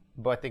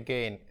 But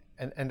again,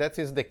 and that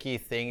is the key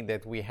thing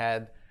that we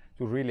had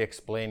to really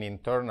explain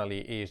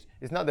internally is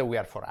it's not that we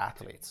are for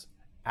athletes.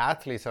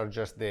 Athletes are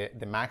just the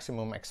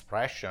maximum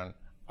expression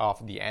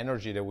of the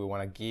energy that we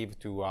want to give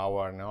to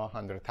our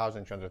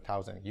 100,000,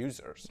 200,000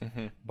 users.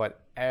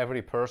 But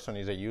every person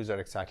is a user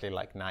exactly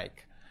like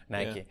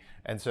Nike.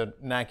 And so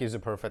Nike is a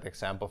perfect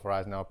example for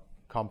us now.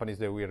 Companies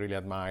that we really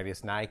admire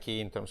is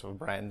Nike in terms of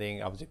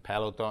branding, obviously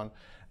Peloton,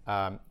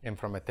 and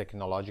from a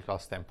technological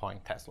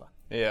standpoint, Tesla.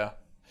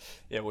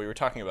 Yeah, we were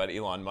talking about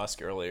Elon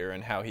Musk earlier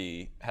and how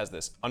he has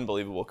this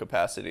unbelievable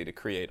capacity to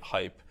create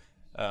hype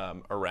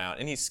around,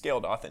 and he's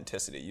scaled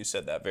authenticity. You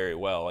said that very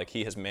well. Like,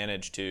 he has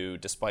managed to,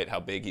 despite how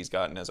big he's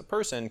gotten as a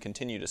person,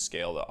 continue to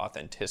scale the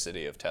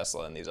authenticity of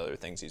Tesla and these other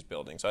things he's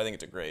building. So I think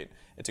it's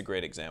a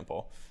great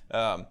example.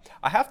 I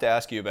have to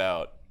ask you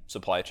about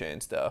supply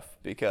chain stuff,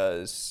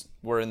 because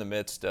we're in the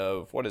midst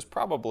of what is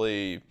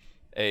probably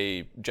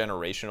a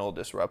generational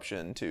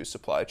disruption to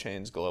supply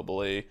chains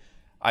globally.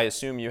 I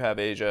assume you have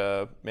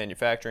Asia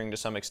manufacturing to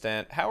some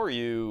extent. How are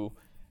you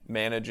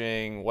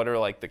managing? What are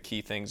like the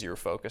key things you're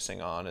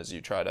focusing on as you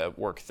try to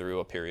work through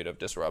a period of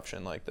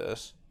disruption like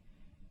this?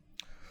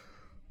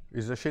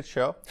 It's a shit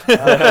show. I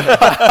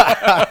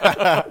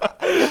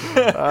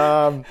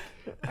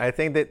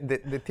think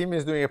that the team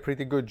is doing a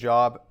pretty good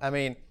job. I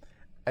mean,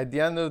 at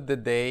the end of the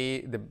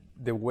day,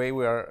 the way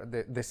we are,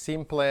 the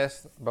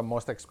simplest but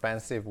most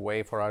expensive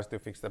way for us to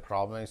fix the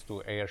problem is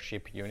to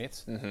airship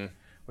units,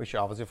 which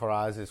obviously for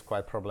us is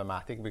quite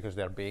problematic because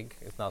they're big.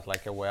 It's not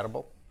like a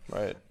wearable.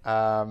 Right.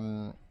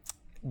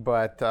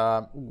 But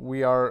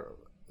we are,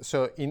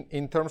 so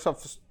in terms of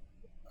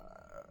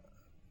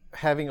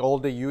having all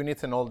the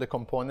units and all the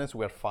components,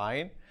 we're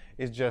fine.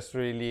 It's just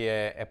really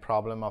a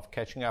problem of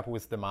catching up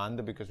with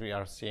demand, because we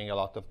are seeing a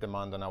lot of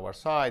demand on our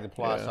side.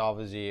 Plus,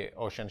 obviously,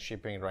 ocean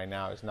shipping right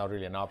now is not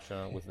really an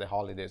option with the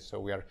holidays.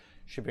 So we are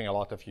shipping a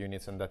lot of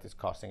units, and that is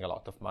costing a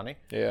lot of money.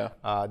 Yeah.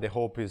 The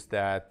hope is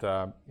that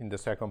in the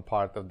second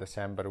part of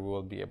December, we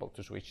will be able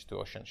to switch to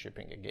ocean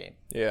shipping again.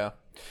 Yeah.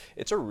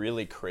 It's a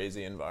really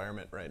crazy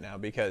environment right now,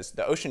 because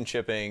the ocean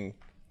shipping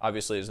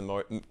obviously is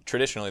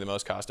traditionally the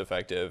most cost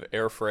effective.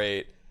 Air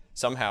freight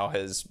somehow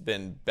has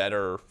been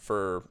better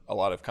for a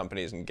lot of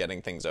companies in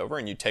getting things over,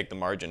 and you take the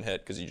margin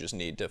hit because you just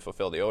need to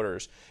fulfill the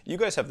orders. You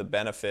guys have the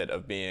benefit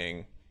of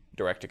being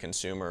direct to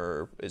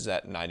consumer. Is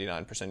that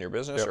 99% of your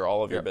business or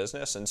all of your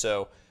business? And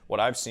so what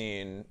I've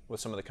seen with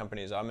some of the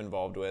companies I'm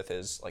involved with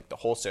is like the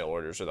wholesale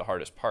orders are the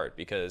hardest part,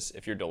 because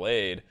if you're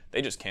delayed,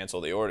 they just cancel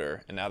the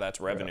order, and now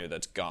that's revenue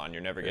that's gone.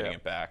 You're never getting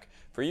it back.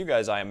 For you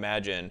guys, I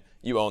imagine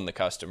you own the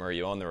customer,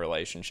 you own the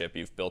relationship,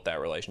 you've built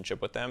that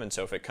relationship with them. And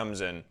so if it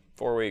comes in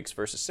 4 weeks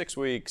versus 6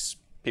 weeks,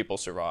 people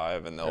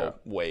survive and they'll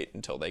wait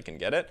until they can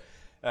get it.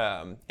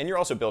 And you're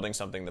also building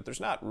something that there's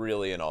not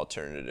really an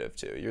alternative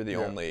to. You're the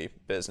only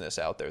business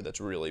out there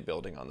that's really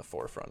building on the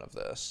forefront of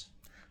this.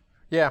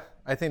 Yeah,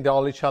 I think the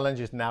only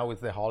challenge is now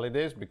with the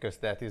holidays, because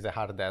that is a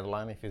hard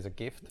deadline if it's a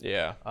gift.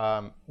 Yeah.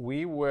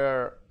 We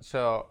were,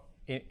 so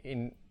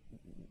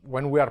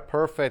when we are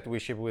perfect, we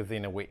ship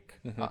within a week.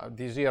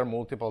 This year,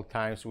 multiple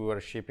times we were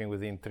shipping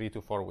within 3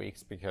 to 4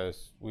 weeks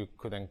because we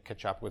couldn't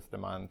catch up with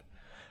demand.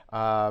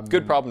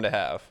 Good problem to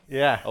have.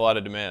 Yeah. A lot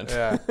of demand.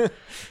 Yeah.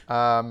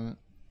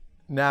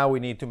 Now we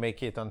need to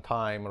make it on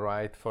time,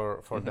 right,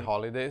 for the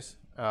holidays.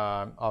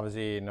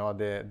 Obviously,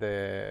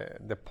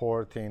 the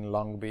port in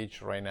Long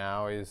Beach right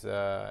now is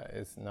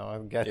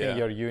getting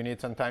your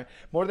units on time.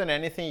 More than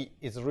anything,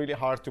 it's really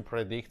hard to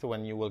predict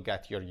when you will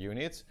get your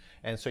units,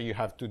 and so you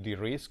have to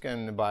de-risk.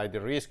 And by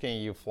de-risking,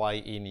 you fly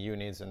in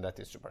units, and that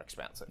is super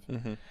expensive.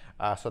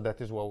 So that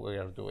is what we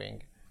are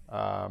doing,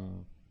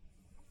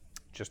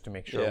 just to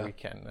make sure we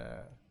can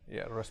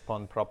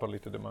respond properly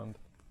to demand.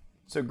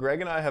 So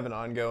Greg and I have an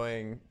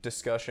ongoing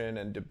discussion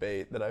and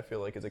debate that I feel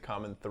like is a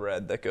common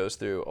thread that goes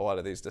through a lot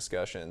of these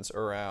discussions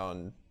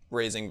around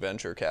raising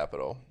venture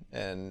capital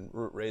and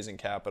raising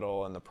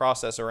capital and the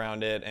process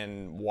around it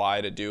and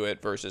why to do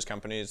it versus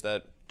companies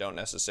that don't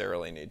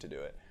necessarily need to do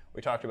it.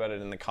 We talked about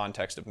it in the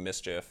context of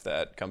Mischief,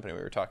 that company we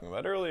were talking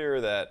about earlier,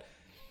 that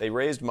they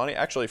raised money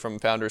actually from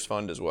Founders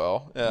Fund as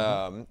well.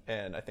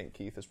 And I think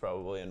Keith is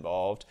probably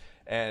involved.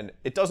 And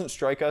it doesn't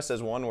strike us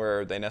as one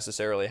where they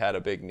necessarily had a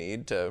big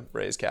need to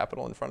raise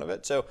capital in front of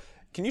it. So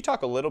can you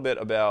talk a little bit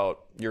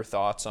about your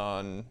thoughts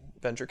on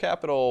venture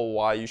capital,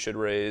 why you should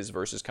raise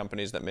versus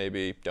companies that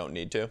maybe don't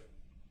need to?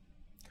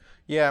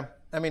 Yeah,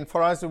 I mean,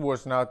 for us, it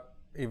was not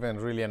even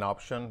really an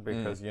option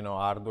because,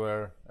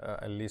 hardware,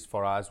 at least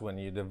for us, when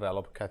you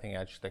develop cutting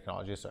edge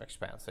technology, is so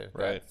expensive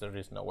that there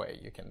is no way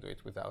you can do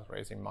it without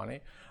raising money.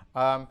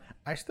 I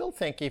still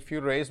think if you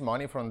raise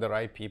money from the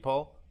right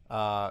people,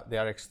 they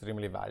are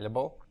extremely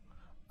valuable.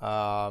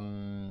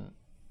 There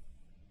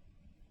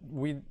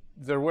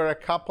were a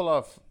couple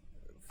of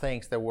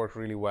things that worked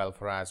really well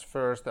for us.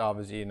 First,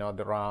 obviously,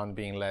 the round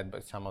being led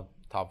by some of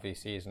top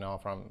VCs,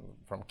 from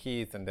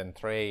Keith and then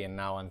Trey and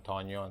now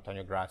Antonio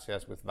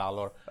Gracias with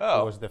Valor,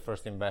 who was the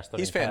first investor.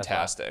 He's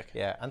fantastic. Tesla.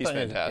 Yeah, he's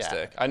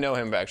fantastic. I know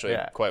him actually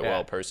quite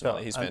well personally.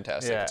 So, he's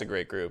fantastic. It's a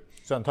great group.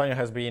 So Antonio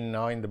has been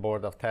now in the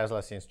board of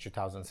Tesla since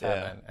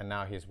 2007, and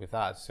now he's with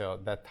us. So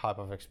that type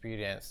of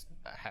experience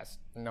has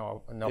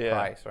no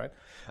price, right?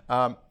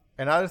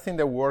 Another thing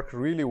that worked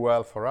really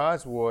well for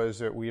us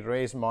was we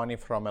raised money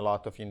from a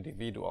lot of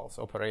individuals,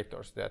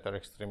 operators that are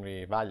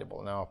extremely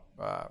valuable. Now,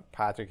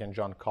 Patrick and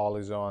John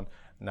Collison,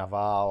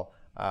 Naval,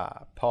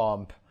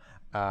 Pomp,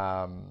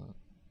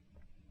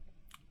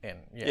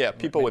 And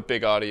people with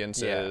big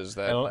audiences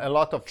that and a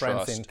lot of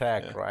friends trust. in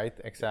tech, right?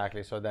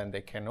 Exactly. So then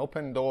they can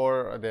open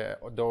the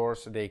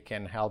doors. They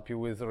can help you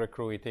with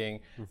recruiting.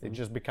 They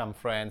just become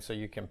friends, so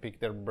you can pick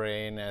their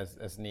brain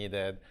as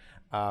needed.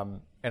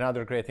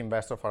 Another great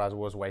investor for us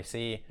was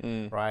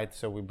YC, right?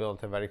 So we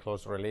built a very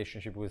close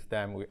relationship with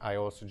them. I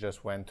also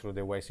just went through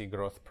the YC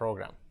growth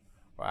program,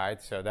 right?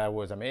 So that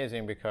was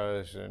amazing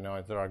because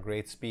there are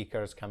great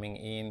speakers coming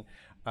in.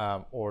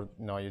 Or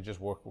you just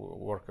work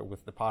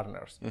with the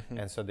partners,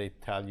 and so they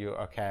tell you,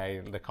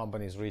 okay, the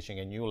company is reaching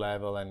a new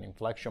level and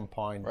inflection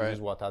point. This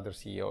is what other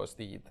CEOs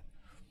did.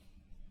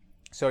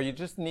 So you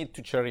just need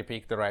to cherry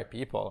pick the right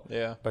people.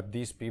 Yeah. But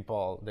these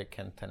people, they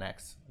can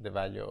 10x the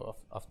value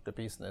of the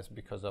business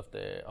because of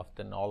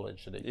the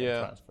knowledge they can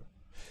transfer.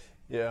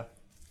 Yeah.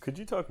 Could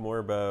you talk more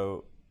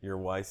about your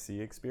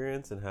YC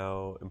experience and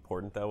how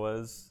important that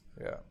was?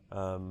 Yeah.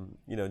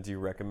 Do you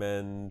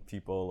recommend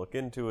people look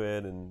into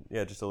it? And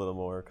just a little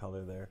more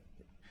color there.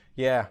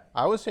 Yeah,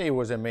 I would say it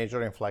was a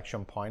major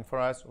inflection point for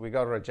us. We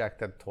got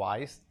rejected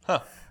twice.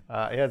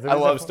 I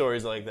love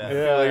stories like that.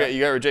 Yeah.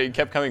 You got rejected, you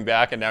kept coming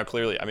back, and now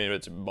clearly,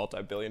 it's a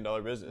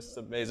multi-billion-dollar business. It's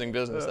an amazing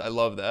business. I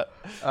love that.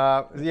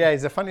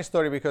 It's a funny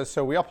story because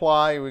we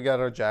apply, we got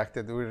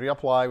rejected. We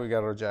reapply, we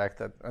got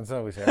rejected, and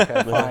so we say,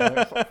 okay,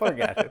 fine,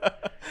 forget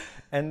it.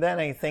 And then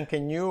I think a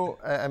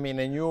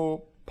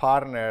new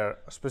partner,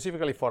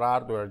 specifically for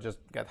hardware, just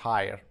got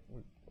hired.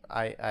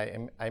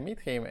 I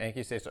meet him and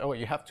he says, oh,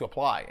 you have to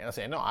apply. And I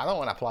say, no, I don't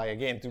want to apply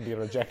again to be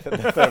rejected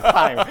the third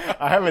time.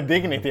 I have a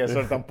dignity at a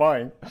certain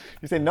point.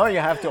 He said, no, you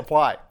have to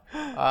apply.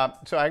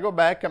 So I go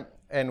back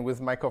and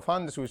with my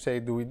co-founders, we say,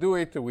 do we do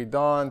it? Do we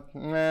don't?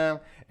 Nah.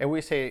 And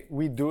we say,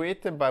 we do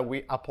it, but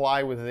we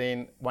apply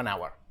within 1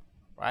 hour,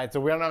 right?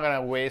 So we're not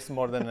going to waste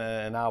more than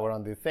an hour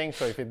on the thing.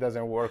 So if it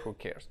doesn't work, who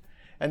cares?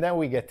 And then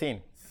we get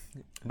in.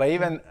 But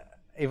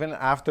even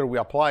after we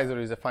apply, there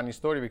is a funny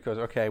story because,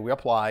 okay, we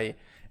apply,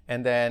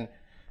 and then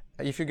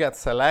if you get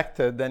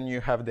selected, then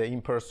you have the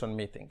in-person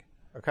meeting,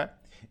 okay?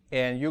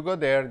 And you go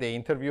there, they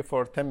interview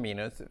for 10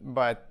 minutes,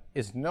 but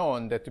it's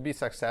known that to be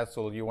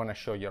successful, you want to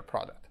show your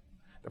product.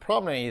 The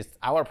problem is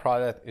our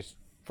product is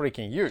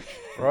freaking huge,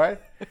 right?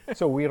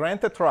 So we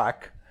rent a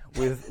truck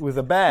with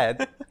a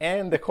bed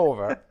and the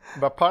cover,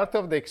 but part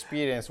of the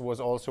experience was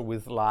also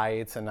with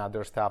lights and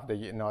other stuff that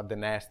the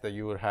Nest that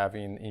you would have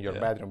in your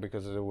bedroom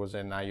because there was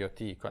an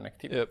IoT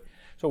connectivity. Yep.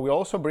 So we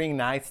also bring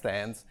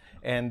nightstands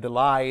and the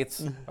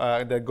lights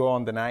that go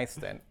on the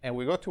nightstand. And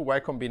we go to Y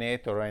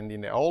Combinator, and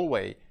in the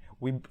hallway,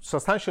 we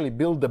substantially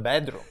build the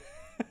bedroom.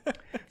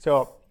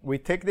 So we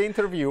take the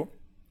interview.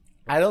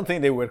 I don't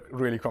think they were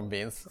really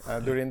convinced.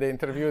 During the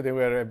interview, they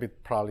were a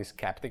bit probably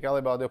skeptical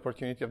about the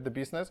opportunity of the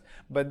business.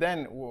 But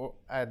then,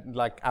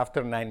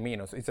 after 9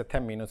 minutes, it's a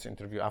 10 minutes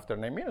interview. After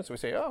 9 minutes, we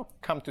say, oh,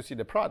 come to see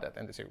the product.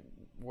 And they say,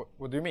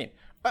 what do you mean?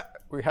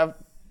 We have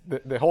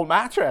the whole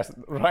mattress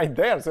right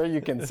there, so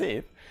you can see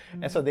it.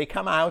 And so they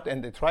come out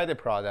and they try the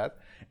product.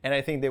 And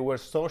I think they were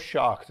so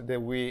shocked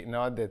that we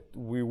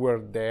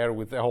were there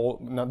with the whole,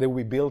 that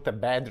we built a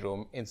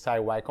bedroom inside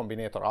Y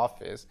Combinator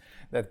office,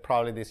 that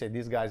probably they said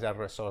these guys are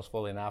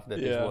resourceful enough that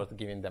it's worth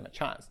giving them a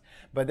chance.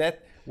 But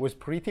that was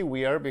pretty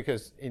weird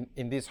because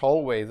in this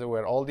hallway there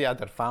were all the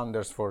other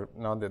founders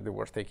not that they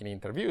were taking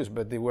interviews,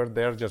 but they were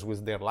there just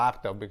with their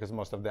laptop because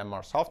most of them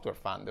are software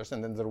founders.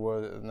 And then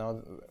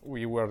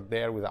we were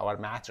there with our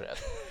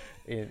mattress.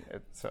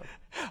 So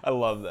I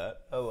love that.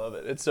 I love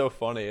it. It's so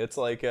funny. It's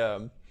like,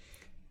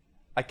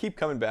 I keep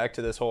coming back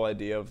to this whole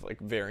idea of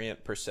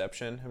variant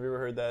perception. Have you ever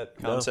heard that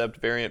concept?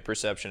 No. Variant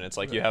perception. It's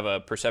like you have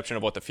a perception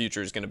of what the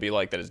future is going to be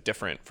like that is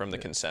different from the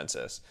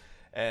consensus.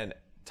 And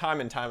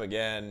time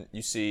again,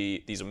 you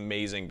see these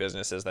amazing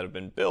businesses that have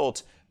been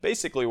built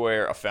basically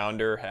where a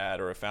founder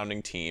or a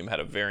founding team had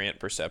a variant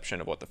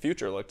perception of what the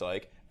future looked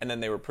like, and then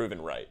they were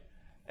proven right.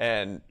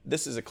 And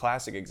this is a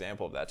classic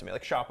example of that to me,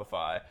 like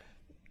Shopify.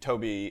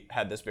 Toby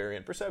had this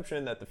variant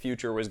perception that the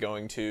future was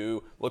going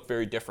to look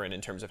very different in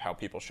terms of how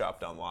people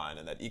shopped online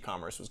and that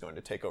e-commerce was going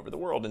to take over the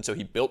world. And so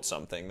he built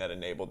something that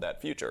enabled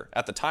that future.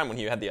 At the time when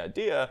he had the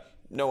idea,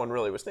 no one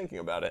really was thinking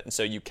about it. And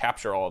so you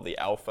capture all of the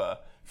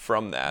alpha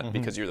from that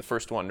because you're the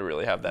first one to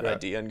really have that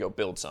idea and go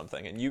build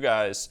something. And you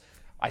guys,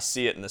 I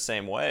see it in the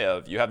same way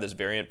of you have this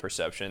variant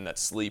perception that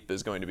sleep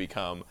is going to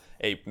become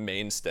a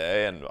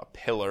mainstay and a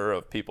pillar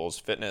of people's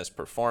fitness,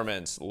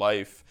 performance,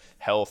 life,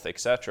 health,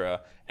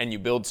 etc. And you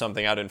build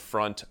something out in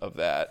front of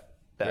that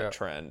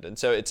trend. And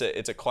so it's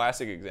a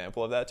classic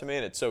example of that to me.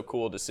 And it's so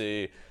cool to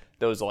see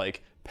those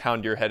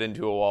pound your head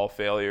into a wall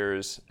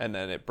failures, and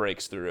then it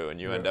breaks through, and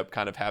you end up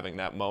kind of having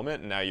that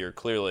moment. And now you're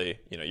clearly,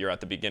 you're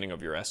at the beginning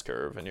of your S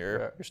curve, and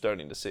you're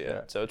starting to see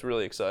it. So it's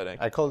really exciting.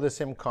 I call the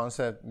same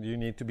concept. You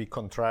need to be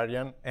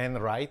contrarian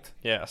and right.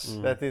 Yes.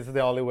 That is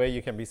the only way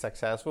you can be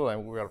successful,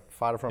 and we are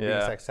far from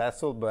being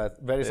successful. But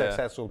very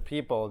successful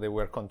people, they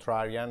were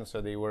contrarian,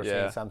 so they were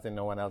seeing something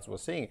no one else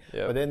was seeing.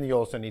 But then you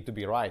also need to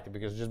be right,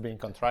 because just being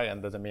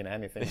contrarian doesn't mean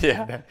anything.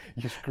 Then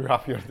you screw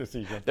up your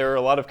decision. There are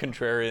a lot of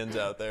contrarians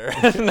out there.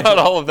 Not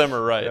all of them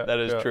are right. That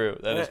is true.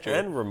 That is true.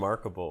 And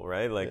remarkable,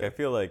 right? I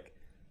feel like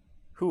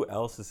who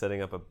else is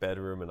setting up a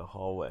bedroom in a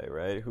hallway,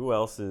 right? Who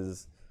else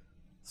is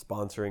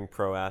sponsoring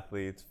pro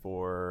athletes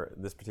for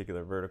this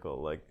particular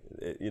vertical? Like,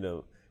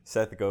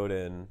 Seth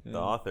Godin, the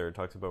author,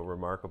 talks about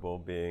remarkable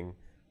being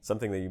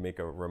something that you make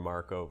a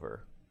remark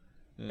over.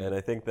 And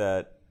I think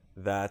that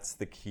that's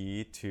the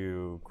key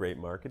to great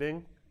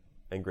marketing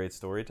and great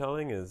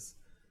storytelling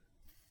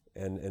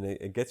and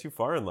it gets you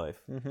far in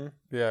life.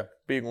 Yeah.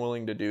 Being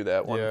willing to do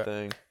that one Yeah.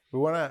 thing. We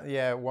want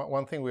to,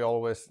 one thing we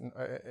always,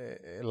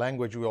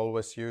 language we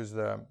always use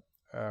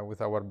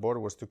with our board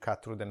was to cut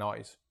through the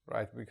noise,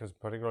 right? Because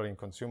particularly in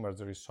consumers,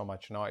 there is so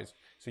much noise.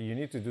 So you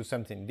need to do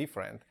something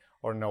different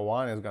or no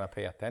one is going to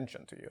pay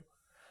attention to you.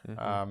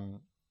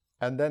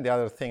 And then the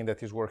other thing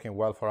that is working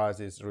well for us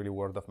is really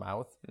word of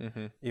mouth.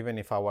 Even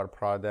if our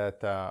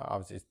product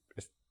obviously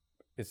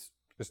is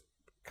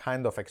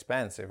kind of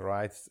expensive,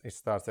 right? It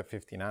starts at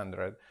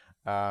 $1,500,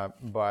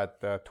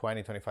 but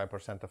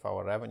 20-25% of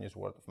our revenue is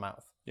word of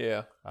mouth.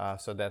 Yeah.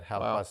 So that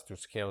helps us to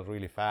scale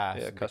really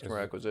fast. Yeah, customer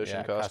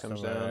acquisition cost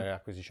comes down.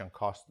 Acquisition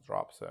cost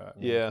drops.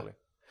 Yeah.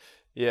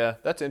 Yeah,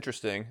 that's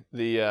interesting.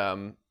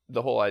 The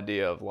whole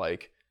idea of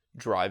like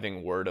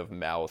driving word of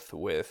mouth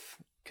with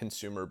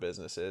consumer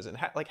businesses, and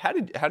how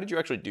did you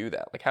actually do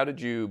that? Like, how did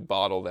you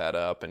bottle that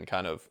up and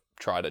kind of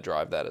try to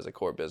drive that as a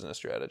core business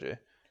strategy?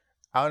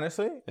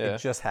 Honestly, Yeah. it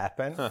just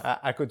happened.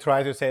 I could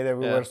try to say that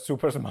we were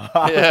super smart.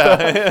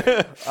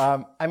 Yeah.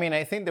 I mean,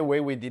 I think the way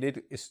we did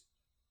it is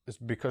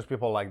because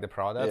people like the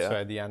product. Yeah. So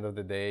at the end of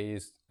the day,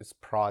 it's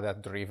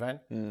product driven.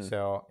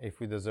 So if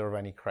we deserve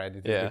any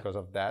credit, Yeah. it's because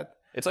of that.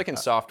 It's like in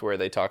software,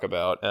 they talk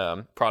about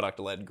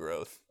product-led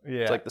growth.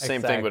 Yeah, It's like the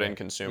same thing, but in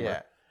exactly. consumer.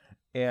 Yeah.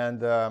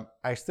 And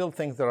I still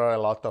think there are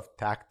a lot of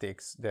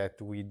tactics that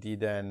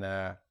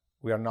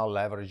we are not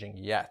leveraging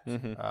yet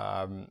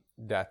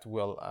that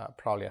will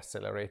probably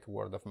accelerate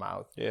word of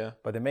mouth. Yeah.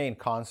 But the main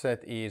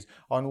concept is,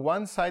 on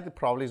one side, it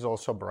probably is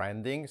also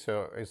branding.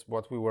 So it's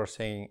what we were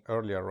saying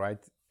earlier, right?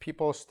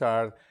 People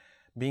start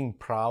being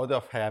proud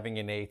of having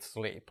an 8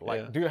 sleep.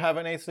 Like, do you have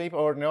an 8 sleep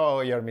or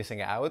no, you're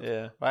missing out?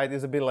 Yeah. Right?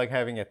 It's a bit like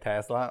having a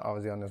Tesla,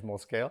 obviously on a small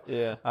scale.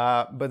 Yeah.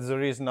 But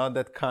there is not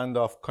that kind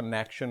of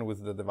connection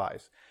with the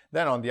device.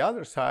 Then on the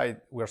other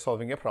side, we're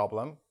solving a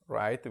problem,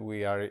 right?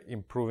 We are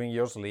improving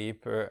your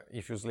sleep.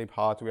 If you sleep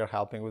hot, we are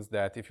helping with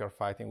that. If you're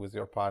fighting with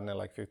your partner,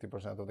 like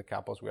 50% of the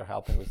couples, we are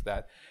helping with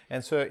that.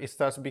 And so it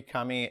starts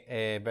becoming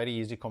a very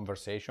easy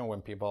conversation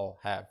when people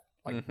have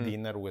like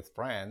dinner with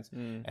friends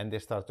and they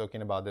start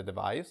talking about the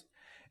device.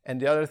 And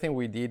the other thing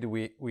we did,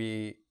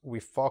 we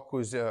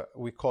focus,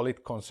 we call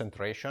it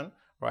concentration,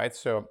 right?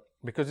 So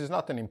because it's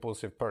not an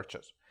impulsive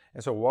purchase.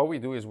 And so what we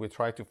do is we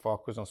try to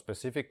focus on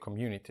specific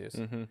communities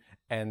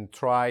and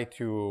try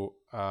to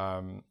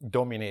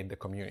dominate the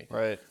community.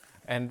 Right.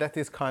 And that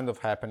is kind of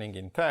happening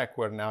in tech,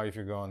 where now if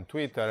you go on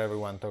Twitter,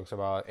 everyone talks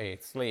about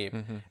 8 sleep.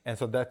 And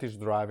so that is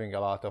driving a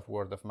lot of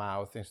word of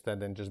mouth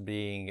instead of just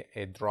being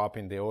a drop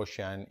in the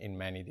ocean in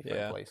many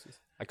different places.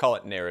 I call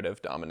it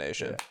narrative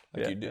domination.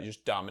 Yeah. You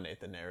just dominate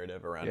the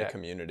narrative around a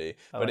community.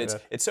 But like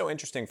that. it's so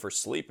interesting for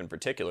sleep in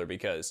particular,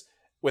 because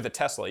with a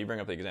Tesla, you bring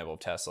up the example of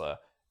Tesla,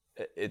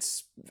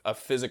 it's a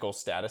physical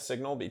status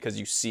signal because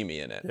you see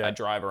me in it. I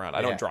drive around.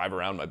 I don't drive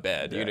around my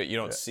bed. You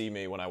don't see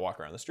me when I walk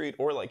around the street.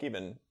 Or like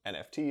even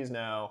NFTs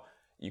now,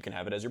 you can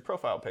have it as your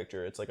profile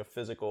picture. It's like a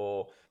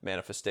physical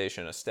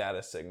manifestation, a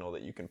status signal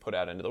that you can put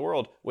out into the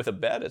world. With a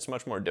bed, it's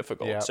much more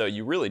difficult. Yeah. So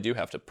you really do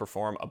have to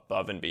perform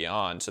above and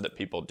beyond so that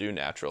people do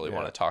naturally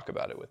want to talk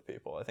about it with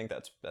people. I think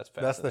that's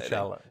fascinating. That's the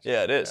challenge.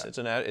 Yeah, it is.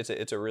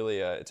 It's a really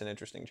it's an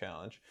interesting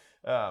challenge.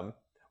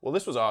 Well,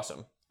 this was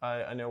awesome.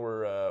 I know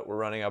we're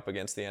running up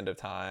against the end of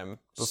time.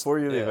 Before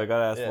you leave, I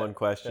gotta ask one Yeah.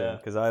 question,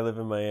 because I live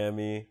in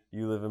Miami,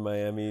 you live in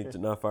Miami,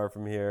 not far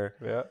from here.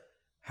 Yeah.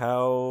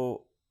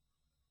 How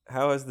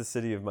has the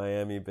city of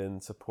Miami been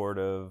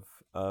supportive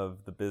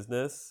of the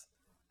business,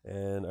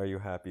 and are you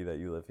happy that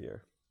you live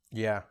here?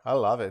 Yeah, I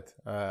love it.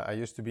 I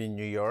used to be in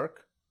New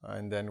York,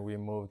 and then we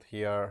moved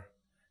here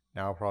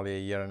now probably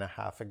a year and a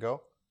half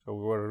ago. So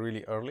we were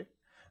really early.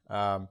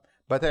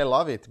 But I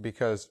love it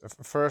because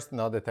first,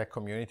 the tech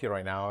community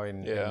right now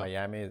in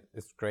Miami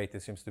is great.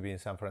 It seems to be in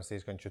San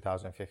Francisco in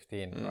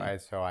 2015, right?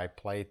 So I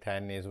play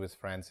tennis with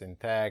friends in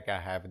tech.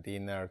 I have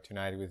dinner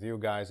tonight with you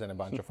guys and a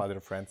bunch of other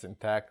friends in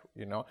tech,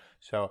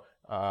 So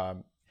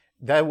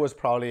that was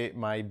probably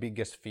my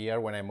biggest fear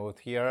when I moved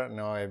here,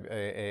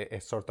 a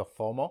sort of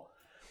FOMO.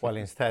 Well,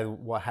 instead,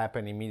 what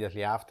happened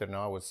immediately after,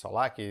 I was so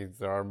lucky.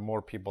 There are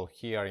more people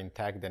here in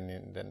tech than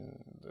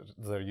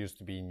there used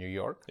to be in New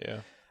York. Yeah.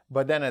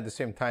 But then at the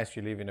same time,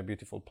 you live in a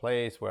beautiful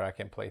place where I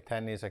can play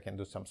tennis, I can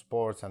do some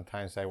sports.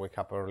 Sometimes I wake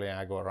up early and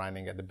I go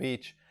running at the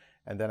beach,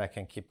 and then I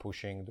can keep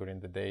pushing during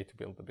the day to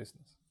build the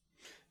business.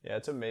 Yeah,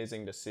 it's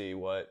amazing to see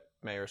what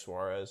Mayor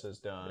Suarez has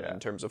done in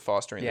terms of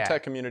fostering the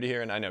tech community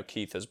here. And I know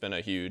Keith has been a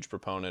huge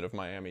proponent of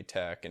Miami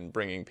Tech and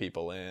bringing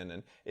people in.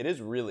 And it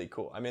is really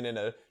cool. I mean, in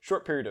a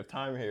short period of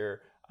time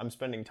here, I'm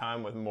spending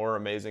time with more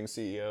amazing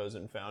CEOs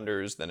and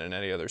founders than in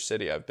any other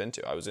city I've been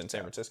to. I was in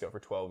San Francisco for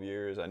 12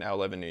 years. I now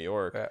live in New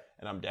York,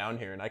 and I'm down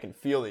here, and I can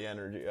feel the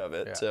energy of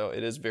it. Yeah. So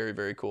it is very,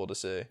 very cool to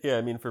see. Yeah,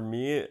 I mean, for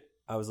me,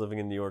 I was living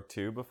in New York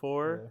too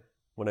before.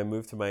 When I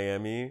moved to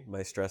Miami,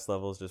 my stress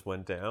levels just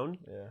went down.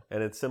 Yeah.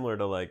 And it's similar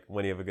to like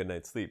when you have a good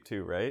night's sleep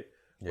too, right?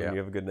 Yeah. When you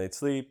have a good night's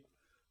sleep,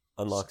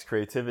 unlocks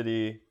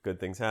creativity, good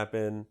things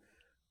happen.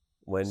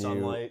 When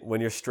Sunlight.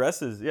 when your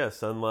stress is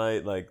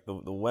sunlight, like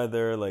the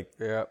weather, like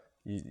Yeah.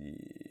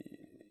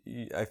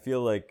 I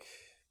feel like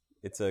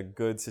it's a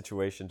good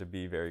situation to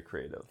be very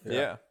creative.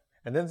 Yeah.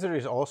 And then there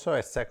is also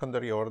a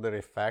secondary order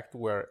effect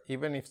where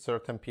even if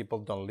certain people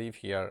don't live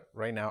here,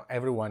 right now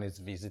everyone is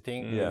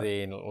visiting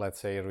within,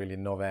 let's say, really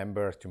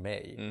November to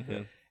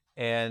May.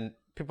 And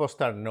people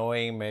start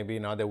knowing maybe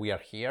now that we are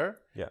here.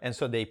 Yeah. And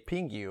so they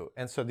ping you.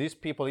 And so these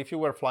people, if you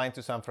were flying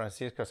to San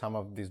Francisco, some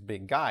of these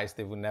big guys,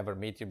 they would never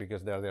meet you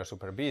because they're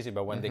super busy.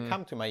 But when they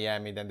come to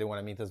Miami, then they want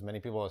to meet as many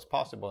people as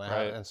possible. And,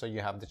 Right. and so you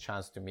have the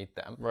chance to meet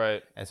them.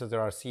 Right. And so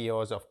there are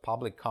CEOs of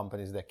public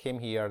companies that came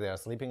here, they are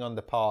sleeping on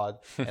the pod.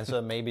 And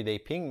so maybe they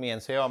ping me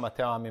and say, oh,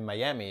 Matteo, I'm in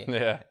Miami.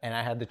 Yeah. And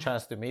I had the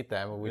chance to meet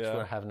them, which Yeah.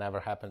 would have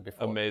never happened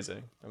before.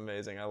 Amazing.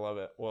 Amazing. I love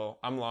it. Well,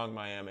 I'm long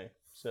Miami,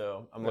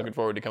 so I'm looking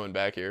forward to coming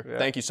back here.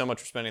 Thank you so much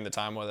for spending the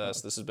time with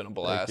us. This has been a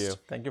blast. you.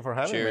 Thank you for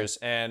having Cheers.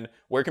 And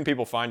where can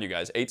people find you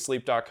guys?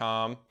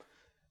 8sleep.com.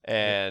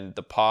 And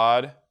the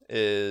pod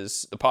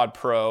is the Pod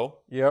Pro.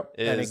 me. Yep.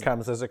 And is- it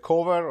comes as a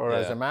cover or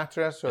as Yeah. a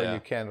mattress, or Yeah. you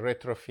can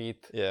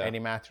retrofit Yeah. any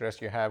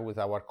mattress you have with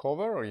our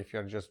cover. Or if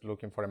you're just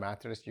looking for a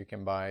mattress, you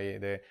can buy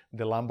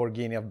the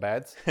Lamborghini of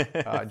beds.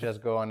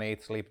 Just go on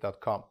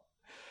 8sleep.com.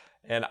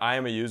 And I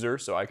am a user,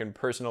 so I can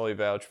personally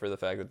vouch for the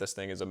fact that this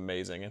thing is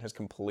amazing and has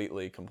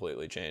completely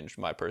changed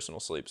my personal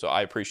sleep. So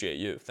I appreciate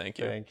you. Thank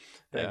you. Thank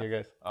Yeah. you,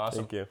 guys.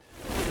 Awesome. Thank you.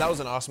 That was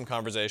an awesome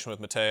conversation with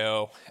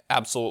Matteo.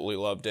 Absolutely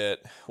loved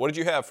it. What did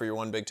you have for your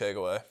one big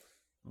takeaway?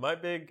 My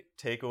big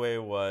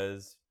takeaway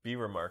was be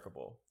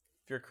remarkable.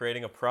 If you're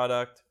creating a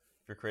product,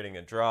 if you're creating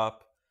a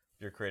drop,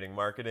 if you're creating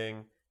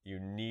marketing, you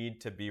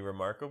need to be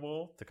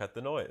remarkable to cut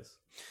the noise.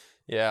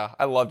 Yeah,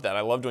 I loved that.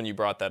 I loved when you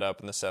brought that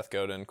up in the Seth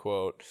Godin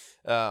quote.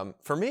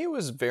 For me, it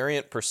was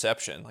variant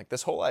perception. Like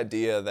this whole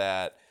idea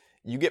that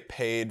you get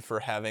paid for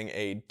having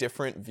a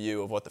different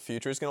view of what the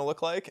future is going to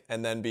look like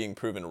and then being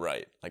proven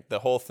right. Like the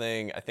whole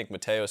thing, I think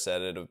Matteo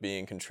said it, of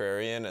being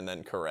contrarian and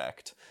then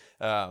correct.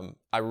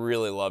 I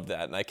really loved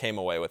that, and I came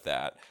away with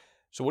that.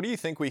 So what do you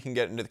think we can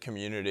get into the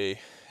community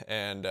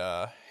and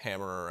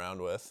hammer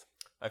around with?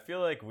 I feel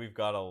like we've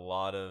got a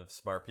lot of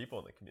smart people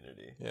in the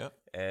community. Yeah.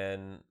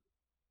 And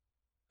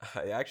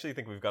I actually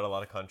think we've got a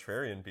lot of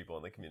contrarian people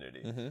in the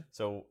community. Mm-hmm.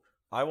 So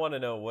I want to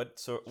know what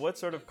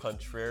sort of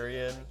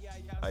contrarian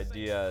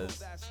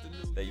ideas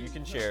that you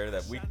can share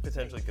that we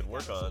potentially could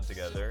work on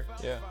together.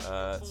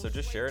 Yeah. So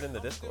just share it in the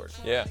Discord.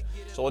 Yeah.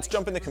 So let's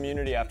jump in the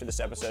community after this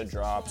episode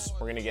drops.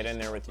 We're going to get in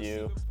there with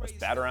you. Let's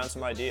bat around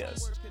some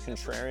ideas,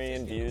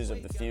 contrarian views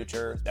of the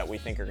future that we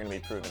think are going to be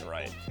proven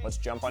right. Let's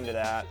jump onto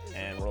that,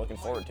 and we're looking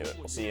forward to it.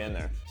 We'll see you in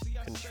there.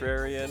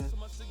 Contrarian,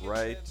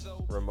 right,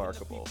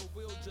 remarkable.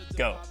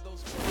 Go.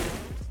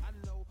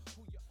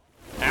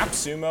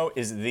 AppSumo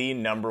is the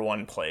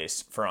 #1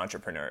 place for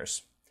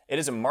entrepreneurs. It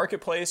is a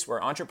marketplace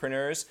where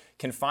entrepreneurs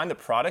can find the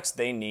products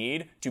they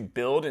need to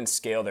build and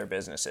scale their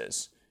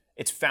businesses.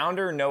 Its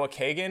founder, Noah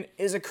Kagan,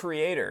 is a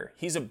creator.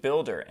 He's a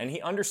builder, and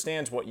he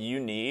understands what you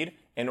need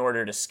in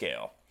order to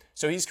scale.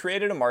 So he's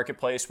created a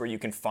marketplace where you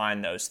can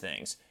find those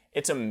things.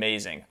 It's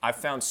amazing. I've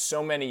found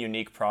so many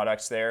unique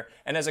products there,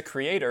 and as a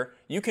creator,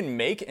 you can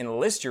make and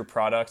list your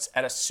products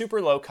at a super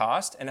low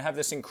cost and have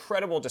this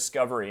incredible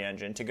discovery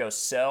engine to go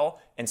sell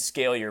and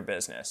scale your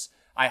business.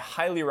 I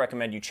highly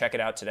recommend you check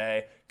it out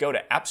today. Go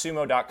to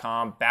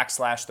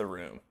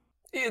appsumo.com/theroom.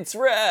 It's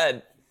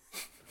red.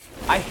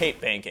 I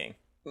hate banking.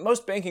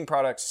 Most banking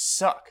products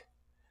suck.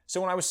 So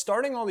when I was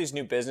starting all these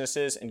new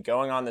businesses and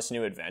going on this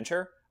new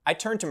adventure, I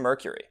turned to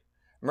Mercury.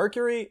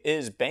 Mercury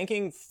is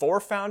banking for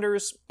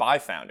founders by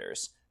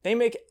founders. They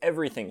make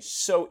everything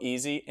so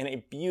easy in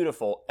a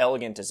beautiful,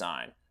 elegant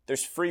design.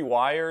 There's free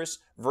wires,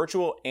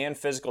 virtual and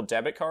physical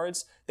debit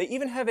cards. They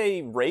even have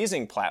a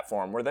raising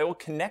platform where they will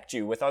connect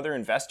you with other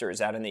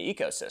investors out in the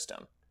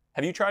ecosystem.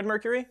 Have you tried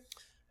Mercury?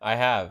 I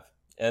have.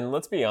 And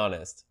let's be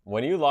honest,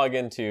 when you log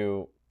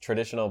into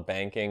traditional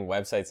banking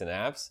websites and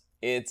apps,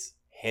 it's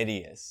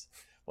hideous.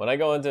 When I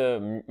go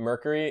into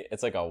Mercury,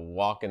 it's like a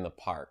walk in the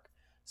park.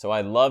 So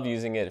I love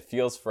using it. It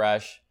feels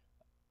fresh,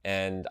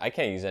 and I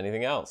can't use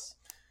anything else.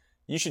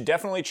 You should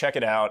definitely check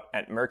it out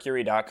at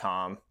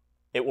mercury.com.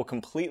 It will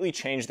completely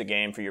change the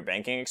game for your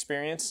banking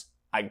experience.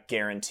 I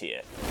guarantee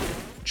it.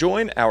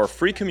 Join our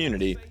free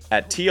community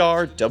at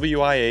trwih.com.